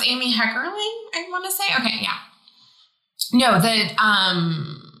 No, that was Amy Heckerling, I want to say. Okay, yeah. No,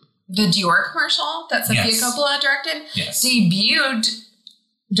 the Dior commercial that Sofia Coppola directed debuted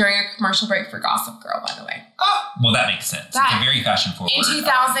during a commercial break for Gossip Girl, by the way. Oh, well, that makes sense. It's a very fashion forward. In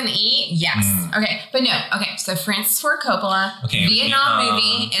 2008, yes. Okay, but no. Okay, so Francis Ford Coppola, Vietnam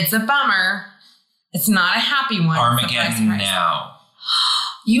movie. It's a bummer. It's not a happy one. Armageddon Now.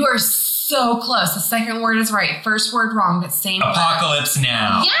 You are so close. The second word is right. First word wrong, but same. Apocalypse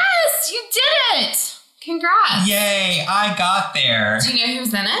Now. Yes, you did it. Congrats. Yay, I got there. Do you know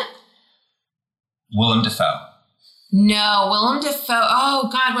who's in it? Willem Dafoe. No, Willem Dafoe. Oh,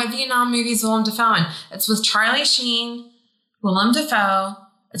 God, what Vietnam movie is Willem Dafoe in? It's with Charlie Sheen, Willem Dafoe.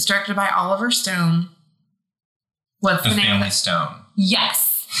 It's directed by Oliver Stone. What's the name? Family Stone. Yes.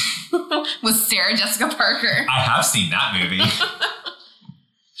 With Sarah Jessica Parker. I have seen that movie.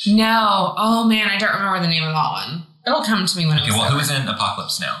 No. Oh, man, I don't remember the name of that one. It'll come to me when it was over. Who was in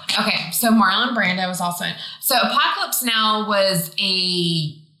Apocalypse Now? Okay, so Marlon Brando was also in. So Apocalypse Now was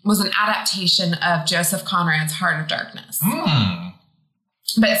an adaptation of Joseph Conrad's Heart of Darkness.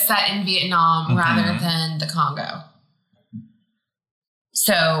 But set in Vietnam rather than the Congo.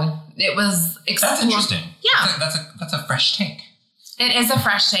 So it was... That's interesting. Yeah. That's a fresh take. It is a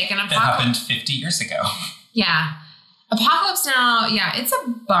fresh take. And that happened 50 years ago. Yeah. Apocalypse Now, yeah, it's a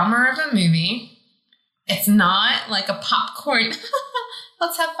bummer of a movie. It's not like a popcorn...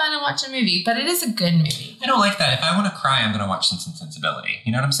 Let's have fun and watch a movie. But it is a good movie. I don't like that. If I want to cry, I'm going to watch Sense and Sensibility.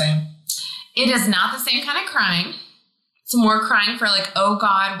 You know what I'm saying? It is not the same kind of crying. It's more crying for like, oh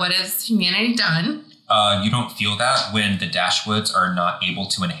God, what has humanity done? You don't feel that when the Dashwoods are not able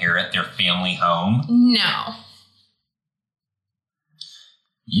to inherit their family home? No.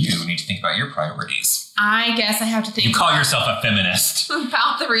 You need to think about your priorities. I guess I have to think. You call yourself a feminist.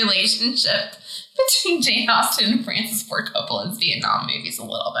 About the relationship between Jane Austen and Francis Ford Coppola's Vietnam movies a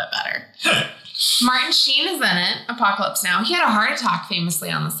little bit better. Martin Sheen is in it, Apocalypse Now. He had a heart attack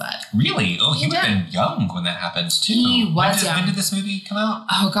famously on the set. Really? Oh, he would have been young when that happens, too. He was young. When did this movie come out?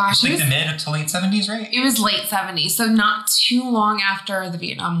 Oh, gosh. It's like the mid to late 70s, right? It was late 70s, so not too long after the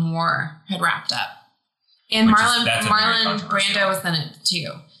Vietnam War had wrapped up. And Marlon Brando was in it,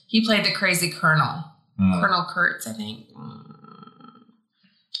 too. He played the crazy colonel. Colonel Kurtz, I think. I'm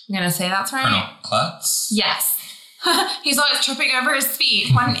going to say that's right. Colonel Klutz? Yes. He's always tripping over his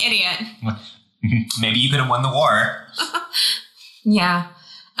feet. What an idiot. Maybe you could have won the war. Yeah.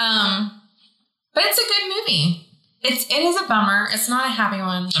 But it's a good movie. It is a bummer. It's not a happy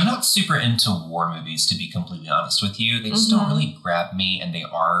one. I'm not super into war movies, to be completely honest with you. They just don't really grab me, and they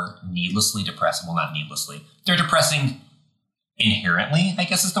are needlessly depressing. Well, not needlessly. They're depressing inherently, I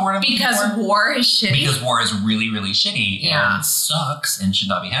guess is the word I'm looking for. Because war is shitty? Because war is really, really shitty and sucks and should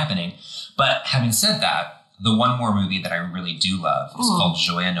not be happening. But having said that, the one more movie that I really do love is called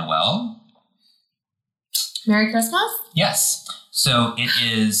Joyeux Noel. Merry Christmas? Yes. So it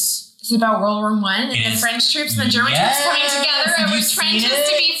is... It's about World War I and the French troops and the German troops coming together over trenches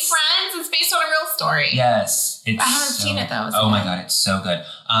to be friends. It's based on a real story. Yes. I haven't seen it, though. Oh, my God. It's so good.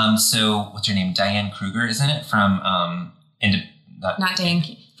 So what's her name? Diane Kruger, isn't it? From... Not Diane...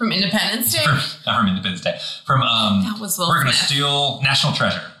 From Independence Day? Not from Independence Day. From... that was Will We're going to steal National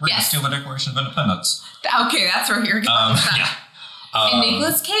Treasure. We're going to steal the Declaration of Independence. Okay, that's where you're going with that. Yeah. And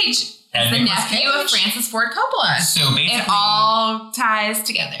Nicolas Cage And the nephew of Francis Ford Coppola. So basically, it all ties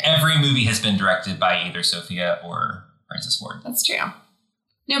together. Every movie has been directed by either Sofia or Francis Ford. That's true.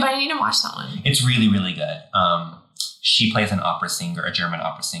 No, but I need to watch that one. It's really, really good. She plays an opera singer, a German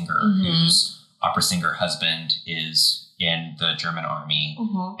opera singer, whose opera singer husband is in the German army.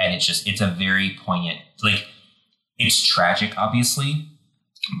 And it's a very poignant, like, it's tragic, obviously,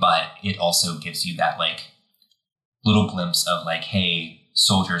 but it also gives you that, like, little glimpse of, like, hey,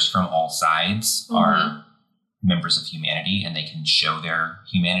 soldiers from all sides are members of humanity, and they can show their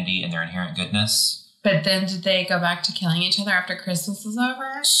humanity and their inherent goodness. But then did they go back to killing each other after Christmas is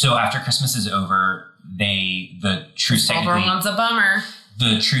over? So after Christmas is over, the truce technically... One's a bummer.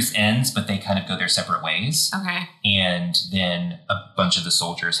 The truce ends, but they kind of go their separate ways. Okay. And then a bunch of the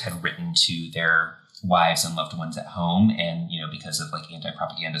soldiers had written to their wives and loved ones at home. And, you know, because of, like,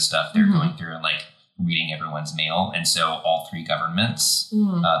 anti-propaganda stuff, they're going through and, like, reading everyone's mail. And so all three governments,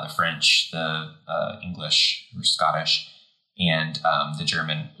 the French, the English or Scottish, and the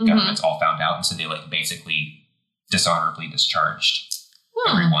German governments all found out. And so they, like, basically dishonorably discharged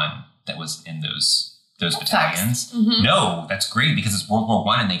everyone that was in those battalions. No, that's great because it's World War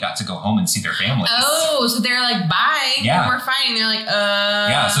I and they got to go home and see their families. Oh, so they're like, bye. Yeah. We're fighting. They're like,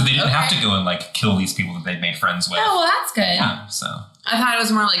 Yeah, so they didn't have to go and, like, kill these people that they'd made friends with. Oh, well, that's good. Yeah, so. I thought it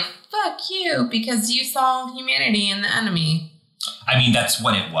was more like, fuck you, because you saw humanity in the enemy. I mean, that's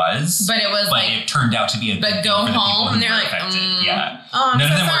what it was. But it was but it turned out to be a good but thing go for the home, and they're like, yeah. Oh, I'm so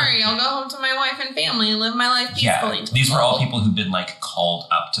sorry. I'll go home to my wife and family and live my life peacefully. Yeah, these were all people who'd been, like, called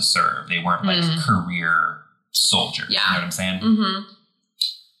up to serve. They weren't, like, career soldiers. Yeah. You know what I'm saying?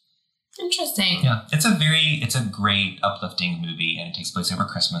 Interesting. Yeah. It's a great, uplifting movie, and it takes place over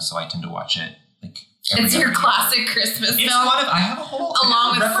Christmas, so I tend to watch it, like, it's your classic Christmas film. I have a whole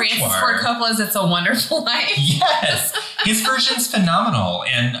along with Francis Ford Coppola's It's a Wonderful Life. Yes. His version's phenomenal.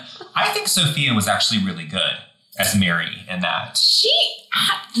 And I think Sofia was actually really good as Mary in that.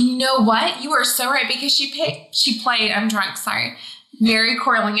 You know what? You are so right, because she played, I'm drunk, sorry, Mary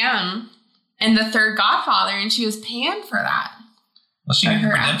Corleone in The Third Godfather, and she was panned for that. Well, she needed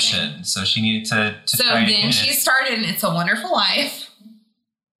redemption, acting. So she needed to so then she started in It's a Wonderful Life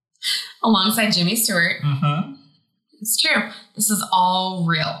alongside Jimmy Stewart. It's true. This is all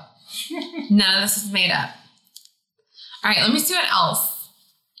real. None of this is made up. All right, let me see what else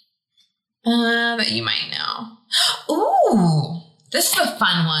that you might know. Ooh, this is a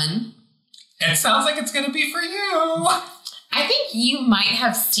fun one. It sounds like it's going to be for you. I think you might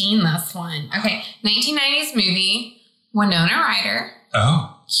have seen this one. Okay, 1990s movie, Winona Ryder.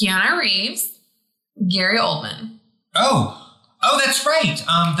 Oh. Keanu Reeves, Gary Oldman. Oh, that's right.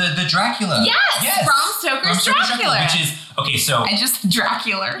 The Dracula. Yes. Bram Stoker's Dracula. Which is, okay, so. I just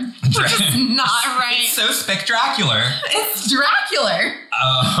Dracula. Which is not right. It's so spectacular. It's Dracula.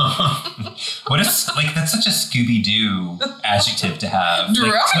 What is, like, that's such a Scooby-Doo adjective to have.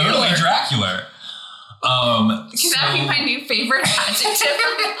 Dracula. Like, totally Dracula. Can that be my new favorite adjective?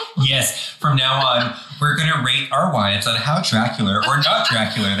 Yes. From now on, we're going to rate our wives on how Dracula or not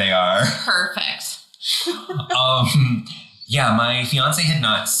Dracula they are. Perfect. Yeah, my fiance had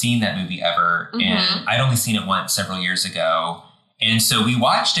not seen that movie ever, and I'd only seen it once several years ago. And so we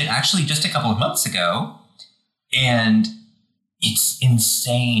watched it actually just a couple of months ago, and it's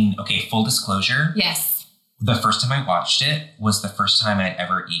insane. Okay, full disclosure. Yes. The first time I watched it was the first time I'd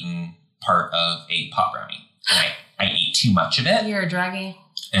ever eaten part of a pot brownie. And I ate too much of it. You're a druggie.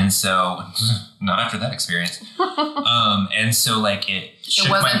 And so, not after that experience. And so, like, it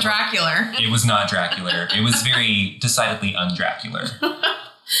wasn't Dracula. It was not Dracula. It was very decidedly un-Dracula.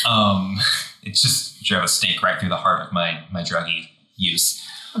 It just drove a stake right through the heart of my druggie use.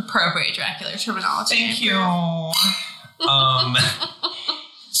 Appropriate Dracula terminology. Thank you.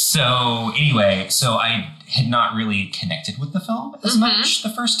 So, anyway, I had not really connected with the film as much the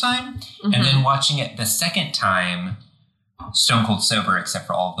first time. And then watching it the second time, stone cold sober, except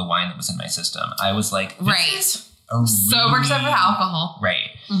for all of the wine that was in my system, I was like, sober except for alcohol.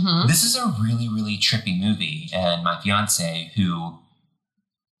 Right. This is a really, really trippy movie. And my fiance, who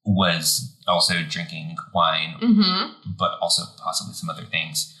was also drinking wine, but also possibly some other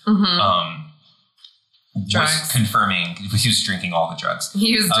things, was confirming, he was drinking all the drugs.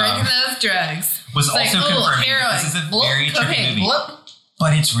 He was drinking those drugs. Was it's also confirming that this is a very trippy movie.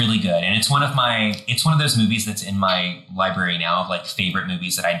 But it's really good. And it's one of those movies that's in my library now of, like, favorite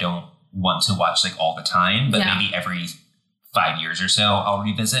movies that I don't want to watch, like, all the time, but maybe every 5 years or so I'll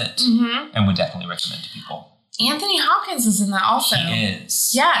revisit and would definitely recommend to people. Anthony Hopkins is in that also. He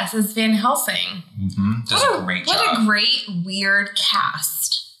is. Yes, it's Van Helsing. Does a great job. What a great, weird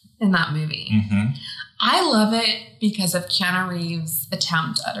cast in that movie. I love it because of Keanu Reeves'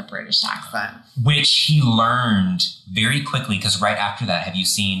 attempt at a British accent. Which he learned very quickly, because right after that, have you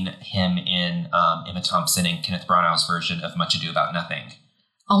seen him in Emma Thompson and Kenneth Branagh's version of Much Ado About Nothing?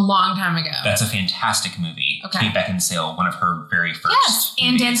 A long time ago. That's a fantastic movie. Okay. Kate Beckinsale, one of her very first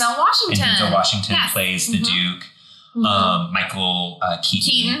and movies. Denzel Washington. And Denzel Washington plays the Duke. Michael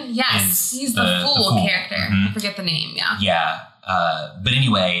Keaton. Yes. He's the fool character. I forget the name, Yeah. But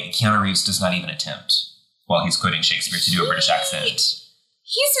anyway, Keanu Reeves does not even attempt, while he's quoting Shakespeare, to do a British accent.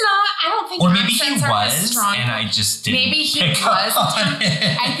 He's not. I don't think. Or maybe he was, and I just didn't. Maybe he was.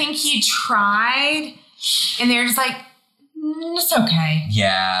 I think he tried, and they're just like, it's okay.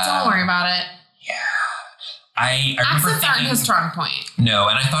 Yeah. Don't worry about it. Yeah. I remember accents aren't his strong point. No,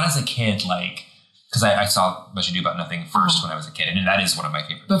 and I thought as a kid, like, because I saw Much Ado About Nothing first when I was a kid, and that is one of my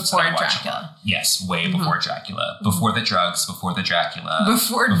favorite movies. Before Dracula. Yes, way before Dracula. Before the drugs, before the Dracula.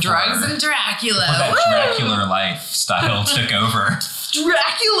 Before drugs and Dracula. Before that Dracula lifestyle took over.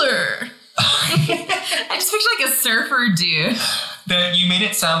 Dracula! I just picture like a surfer dude. You made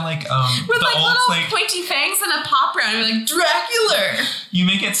it sound like with the like old, little like, pointy fangs and a pop round. You're like, Dracula! You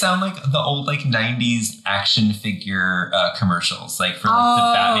make it sound like the old, like, 90s action figure commercials, like for like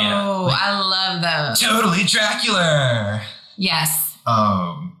the Batman. Oh, Like, I love those. Totally Dracula! Yes.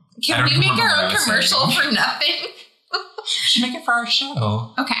 Can we make our own commercial for nothing? We should make it for our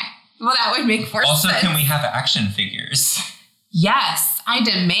show. Okay. Well, that would make more sense. Also, can we have action figures? Yes, I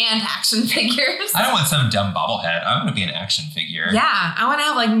demand action figures. I don't want some dumb bobblehead. I want to be an action figure. Yeah, I want to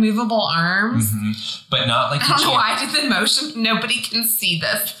have like movable arms. But not like... I don't know why I did the motion. Nobody can see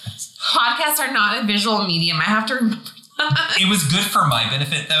this. Podcasts are not a visual medium. I have to remember that. It was good for my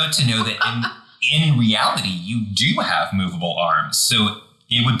benefit, though, to know that in reality, you do have movable arms. So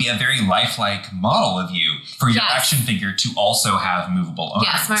it would be a very lifelike model of you for your action figure to also have movable arms.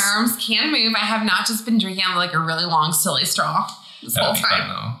 Yes, my arms can move. I have not just been drinking out of like a really long silly straw this whole time. Fun,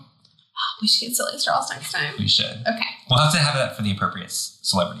 though. We should get silly straws next time. We should. Okay. We'll have to have that for the appropriate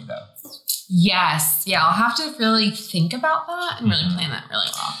celebrity, though. Yes. Yeah, I'll have to really think about that and really plan that really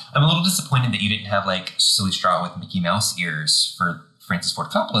well. I'm a little disappointed that you didn't have like silly straw with Mickey Mouse ears for Francis Ford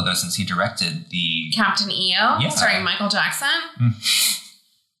Coppola, though, since he directed the... Captain EO, starring Michael Jackson.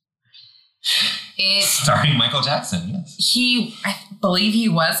 Starring Michael Jackson, yes. I believe he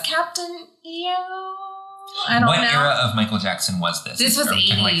was Captain EO. I don't know. What era of Michael Jackson was this? This was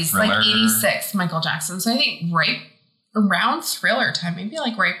 80s, like 86 Michael Jackson. So I think right around Thriller time, maybe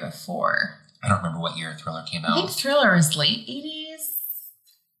like right before. I don't remember what year Thriller came out. I think Thriller is late 80s.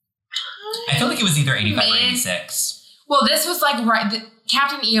 I feel like it was either 85 or 86. Well, this was like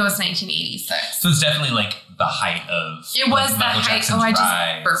Captain EO was 1986. So it's definitely like the height of it was like, the Michael height. Jackson's I rise.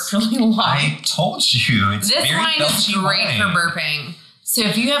 just burped really long. I told you. It's this very line is great wine. for burping. So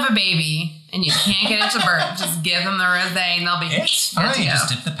if you have a baby and you can't get it to burp, just give them the rosé and they'll be It's fine. Just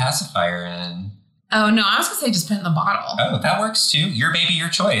dip the pacifier in. Oh, no. I was going to say just put it in the bottle. Oh, that works too. Your baby, your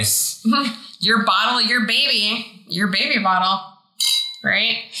choice. Your bottle, your baby. Your baby bottle.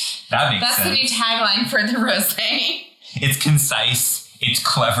 Right? That makes sense. That's the new tagline for the rosé. It's concise. It's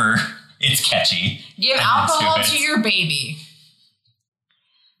clever. It's catchy. Give alcohol to your baby.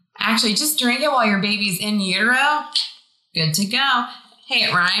 Actually, just drink it while your baby's in utero. Good to go. Hey,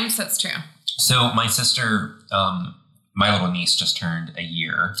 it rhymes. That's true. So my sister, my little niece just turned a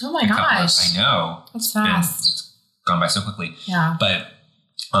year. Oh my gosh. I know. That's fast. It's gone by so quickly. Yeah. But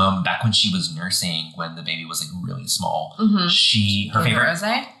back when she was nursing, when the baby was like really small, her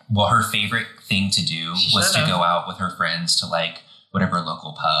favorite thing to do was to go out with her friends to like whatever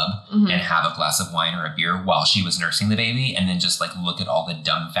local pub and have a glass of wine or a beer while she was nursing the baby, and then just like look at all the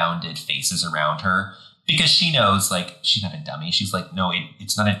dumbfounded faces around her. Because she knows, like, she's not a dummy. She's like, no,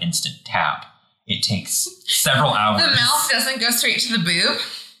 it's not an instant tap. It takes several hours. The mouth doesn't go straight to the boob?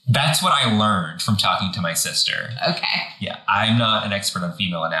 That's what I learned from talking to my sister. Okay. Yeah, I'm not an expert on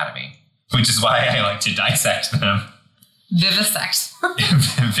female anatomy, which is why I like to dissect them. Vivisect.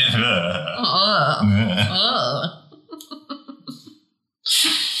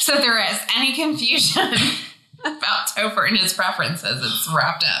 So if there is any confusion about Topher and his preferences, it's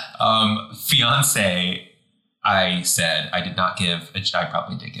wrapped up. Fiance, I said I did not give. I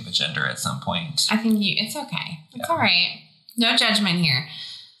probably did give a gender at some point. I think it's okay. It's all right. No judgment here.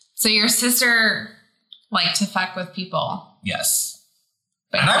 So your sister liked to fuck with people. Yes.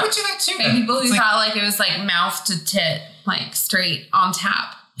 And I would do that too. And people who thought like it was like mouth to tit, like straight on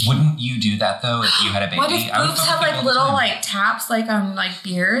tap. Wouldn't you do that though if you had a baby? What if boobs have like little like taps like on like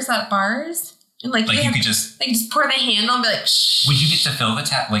beers at bars? And like you could just pour the handle and be like, shh. Would you get to fill the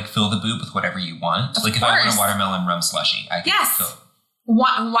tap, like fill the boob with whatever you want? Of like if course. I want a watermelon rum slushie, I could fill.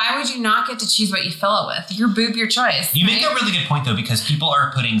 Why would you not get to choose what you fill it with? Your boob, your choice. You make a really good point, though, because people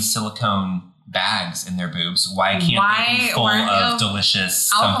are putting silicone bags in their boobs. Why can't they be full of delicious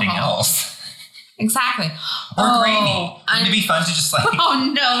alcohol. Something else? Exactly. Or gravy. Wouldn't it be fun to just like...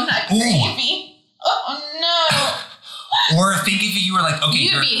 Oh, no, not gravy. Oh, no. Or think if you were like, okay...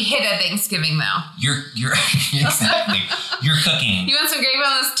 You'd be hit at Thanksgiving, though. You're exactly. You're cooking. You want some gravy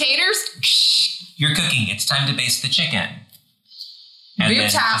on those taters? You're cooking. It's time to baste the chicken. And boob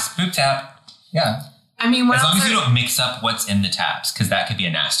tap. Just boob tap. Yeah. I mean, what as long else as you don't mix up what's in the taps, because that could be a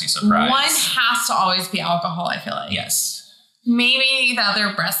nasty surprise. One has to always be alcohol, I feel like. Yes. Maybe the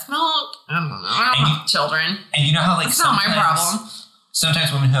other breast milk. I don't know. I don't have children. And you know how, like, it's not my problem.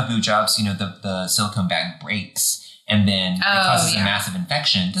 Sometimes women who have boob jobs, you know, the silicone bag breaks and then it causes a massive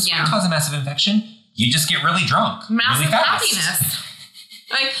infection. Does it cause a massive infection? You just get really drunk. Massive really fast. happiness.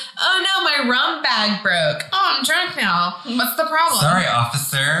 Like, oh no, my rum bag broke. Oh, I'm drunk now. What's the problem? Sorry,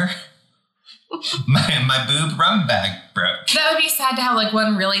 officer. my boob rum bag broke. That would be sad to have like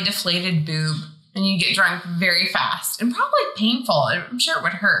one really deflated boob and you get drunk very fast and probably painful. I'm sure it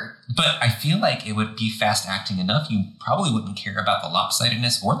would hurt. But I feel like it would be fast acting enough. You probably wouldn't care about the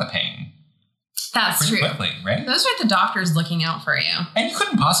lopsidedness or the pain. That's pretty true. Quickly, right? Those are the doctors looking out for you. And you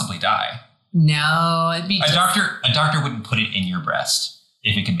couldn't possibly die. No, it'd be a doctor wouldn't put it in your breast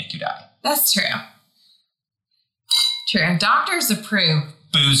if it can make you die. That's true. True. And doctors approve.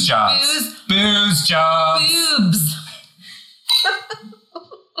 Booze jobs. Booze jobs. Boobs.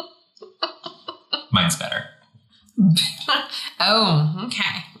 Mine's better. Oh,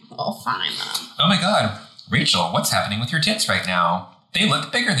 okay. Well, fine then. Oh my God. Rachel, what's happening with your tits right now? They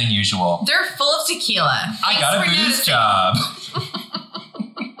look bigger than usual. They're full of tequila. I got a booze job.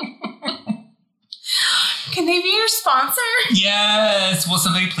 Can they be your sponsor? Yes. Will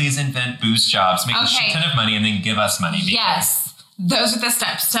somebody please invent booze jobs? Make a shit ton of money and then give us money. Yes. Those are the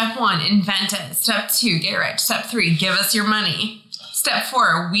steps. Step 1, invent it. Step 2, get rich. Step 3, give us your money. Step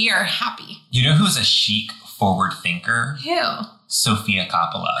 4, we are happy. You know who's a chic, forward thinker? Who? Sofia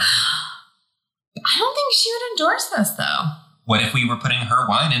Coppola. I don't think she would endorse this, though. What if we were putting her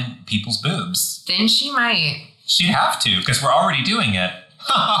wine in people's boobs? Then she might. She'd have to, because we're already doing it.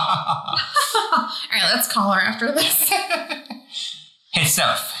 All right, let's call her after this. Hey,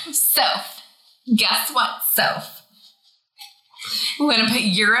 Soph. Soph. Guess what, Soph? I'm going to put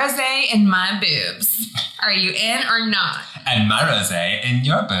your rosé in my boobs. Are you in or not? And my rosé in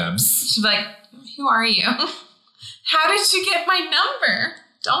your boobs. She's like, who are you? How did you get my number?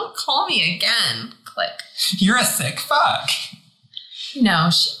 Don't call me again. Click. You're a sick fuck. No,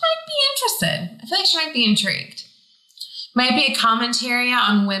 she might be interested. I feel like she might be intrigued. Might be a commentary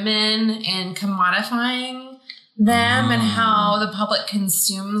on women and commodifying them and how the public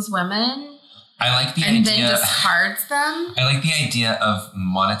consumes women. I like the idea. And then discards them. I like the idea of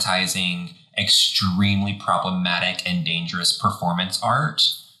monetizing extremely problematic and dangerous performance art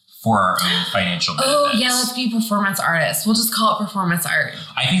for our own financial benefits. Oh, yeah, let's be performance artists. We'll just call it performance art.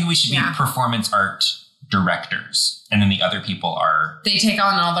 I think we should be performance art directors. And then the other people are... They take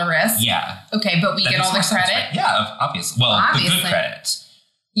on all the risks? Yeah. Okay, but we get all the credit? Right? Yeah, obviously. Well, the good credit.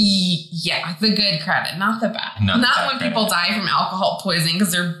 Yeah, the good credit, not the bad. Not when people die from alcohol poisoning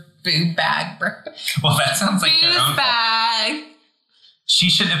because their boob bag broke. Well, that sounds like their own bag. She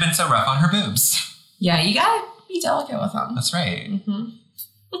shouldn't have been so rough on her boobs. Yeah, you gotta be delicate with them. That's right. Mm-hmm.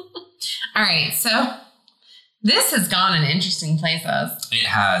 All right, so this has gone in interesting places. It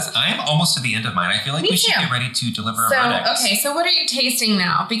has. I'm almost at the end of mine. I feel like we should get ready to deliver our verdicts. Okay, so what are you tasting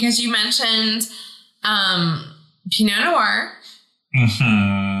now? Because you mentioned Pinot Noir.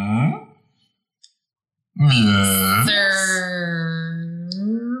 Mm-hmm. Yes.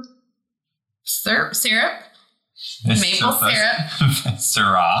 Syrup. Maple syrup.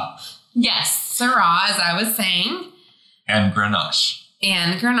 Syrah. Yes, Syrah, as I was saying. And Grenache.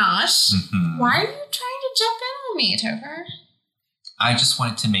 Mm-hmm. Why are you trying to jump in on me, Topher? I just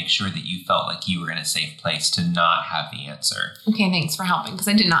wanted to make sure that you felt like you were in a safe place to not have the answer. Okay, thanks for helping, because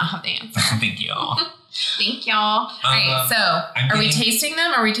I did not have the answer. Thank y'all. Thank y'all. All right, so are we tasting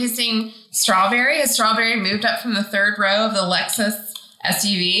them? Are we tasting strawberry? Has strawberry moved up from the third row of the Lexus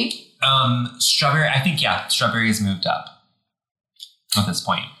SUV? Strawberry, I think, strawberry has moved up at this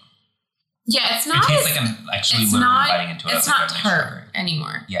point. Yeah, it's not. It tastes like I'm actually literally biting into it. It's not tart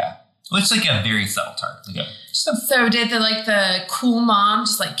anymore. Yeah. Well, it's like a very subtle tart. So did the cool mom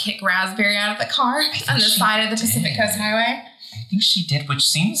just like kick raspberry out of the car on the side of the Pacific Coast Highway? I think she did, which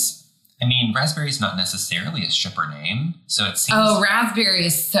seems I mean, Raspberry is not necessarily a stripper name, so it seems... Oh, Raspberry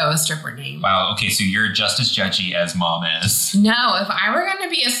is so a stripper name. Wow, okay, so you're just as judgy as Mom is. No, if I were going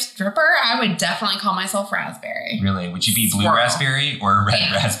to be a stripper, I would definitely call myself Raspberry. Really? Would you be Blue Swirl. Raspberry or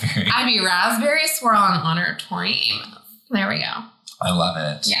Red Raspberry? I'd be Raspberry Swirl in honor of Tori Amos. There we go. I love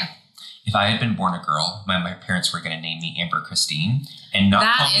it. Yeah. If I had been born a girl, my parents were going to name me Amber Christine. And not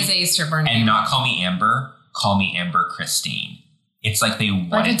That is a stripper name. And not call me Amber, call me Amber Christine. It's like they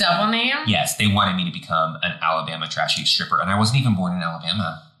wanted... Like a double name? Yes, they wanted me to become an Alabama trashy stripper, and I wasn't even born in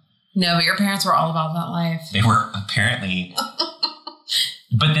Alabama. No, but your parents were all about that life. They were apparently...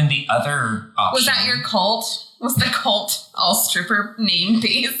 But then the other option... Was that your cult? Was the cult all stripper name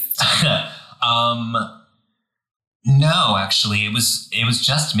based? No, actually, it was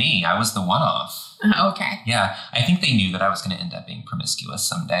just me. I was the one-off. Okay. Yeah, I think they knew that I was going to end up being promiscuous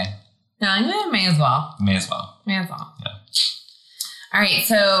someday. No, may as well. May as well. May as well. Yeah. All right,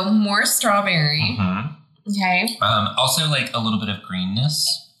 so more strawberry. Mm-hmm. Okay. Also, like a little bit of greenness,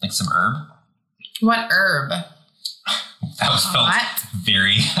 like some herb. What herb? That was felt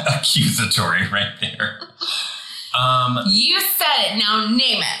very accusatory right there. You said it. Now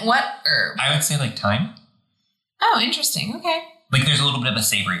name it. What herb? I would say like thyme. Oh, interesting. Okay. Like there's a little bit of a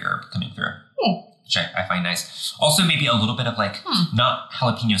savory herb coming through, which I find nice. Also, maybe a little bit of like not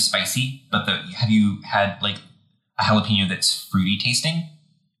jalapeno spicy, but have you had like a jalapeno that's fruity tasting?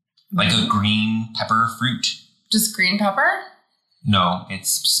 Like a green pepper fruit? Just green pepper? No, it's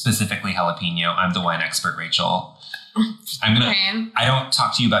specifically jalapeno. I'm the wine expert, Rachel. I don't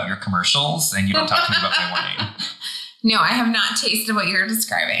talk to you about your commercials, and you don't talk to me about my wine. No, I have not tasted what you're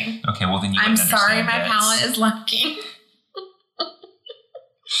describing. Okay, well then you I'm wouldn't sorry, understand my palate is lacking.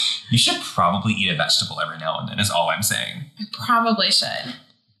 You should probably eat a vegetable every now and then, is all I'm saying. I probably should.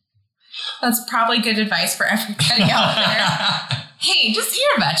 That's probably good advice for everybody out there. Hey, just eat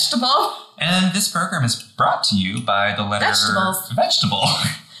a vegetable. And this program is brought to you by the letter... Vegetable.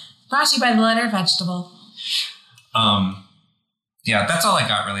 Brought to you by the letter vegetable. Yeah, that's all I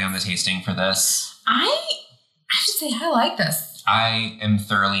got really on the tasting for this. I have to say, I like this. I am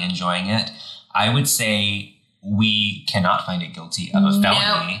thoroughly enjoying it. I would say we cannot find it guilty of a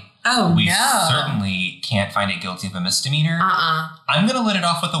felony. Oh, we certainly can't find it guilty of a misdemeanor. I'm going to let it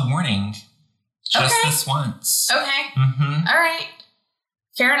off with a warning. Just this once. Okay. Mm-hmm. All right.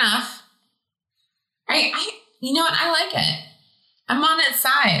 Fair enough. You know what? I like it. I'm on its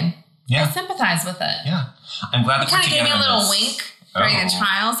side. Yeah. I sympathize with it. Yeah. I'm glad that you kind of gave me a little wink during the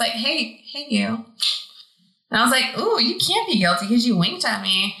trial. I was like, hey, you. And I was like, ooh, you can't be guilty because you winked at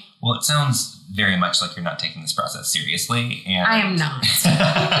me. Well, it sounds very much like you're not taking this process seriously. And I am not.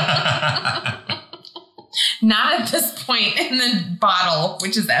 Not at this point in the bottle,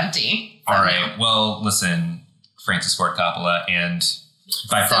 which is empty. All right. Well, listen, Francis Ford Coppola and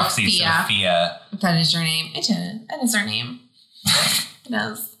by proxy, Sophia. That is your name. It is. That is her name. It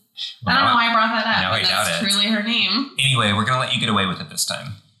is. Well, I don't know why I brought that up. Now I doubt that's it. truly her name. Anyway, we're going to let you get away with it this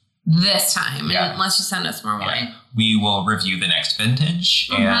time. This time, unless you send us more wine. We will review the next vintage,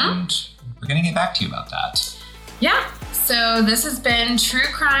 and we're going to get back to you about that. Yeah. So this has been True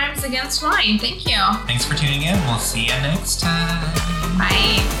Crimes Against Wine. Thank you. Thanks for tuning in. We'll see you next time.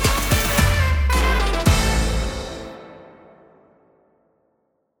 Bye.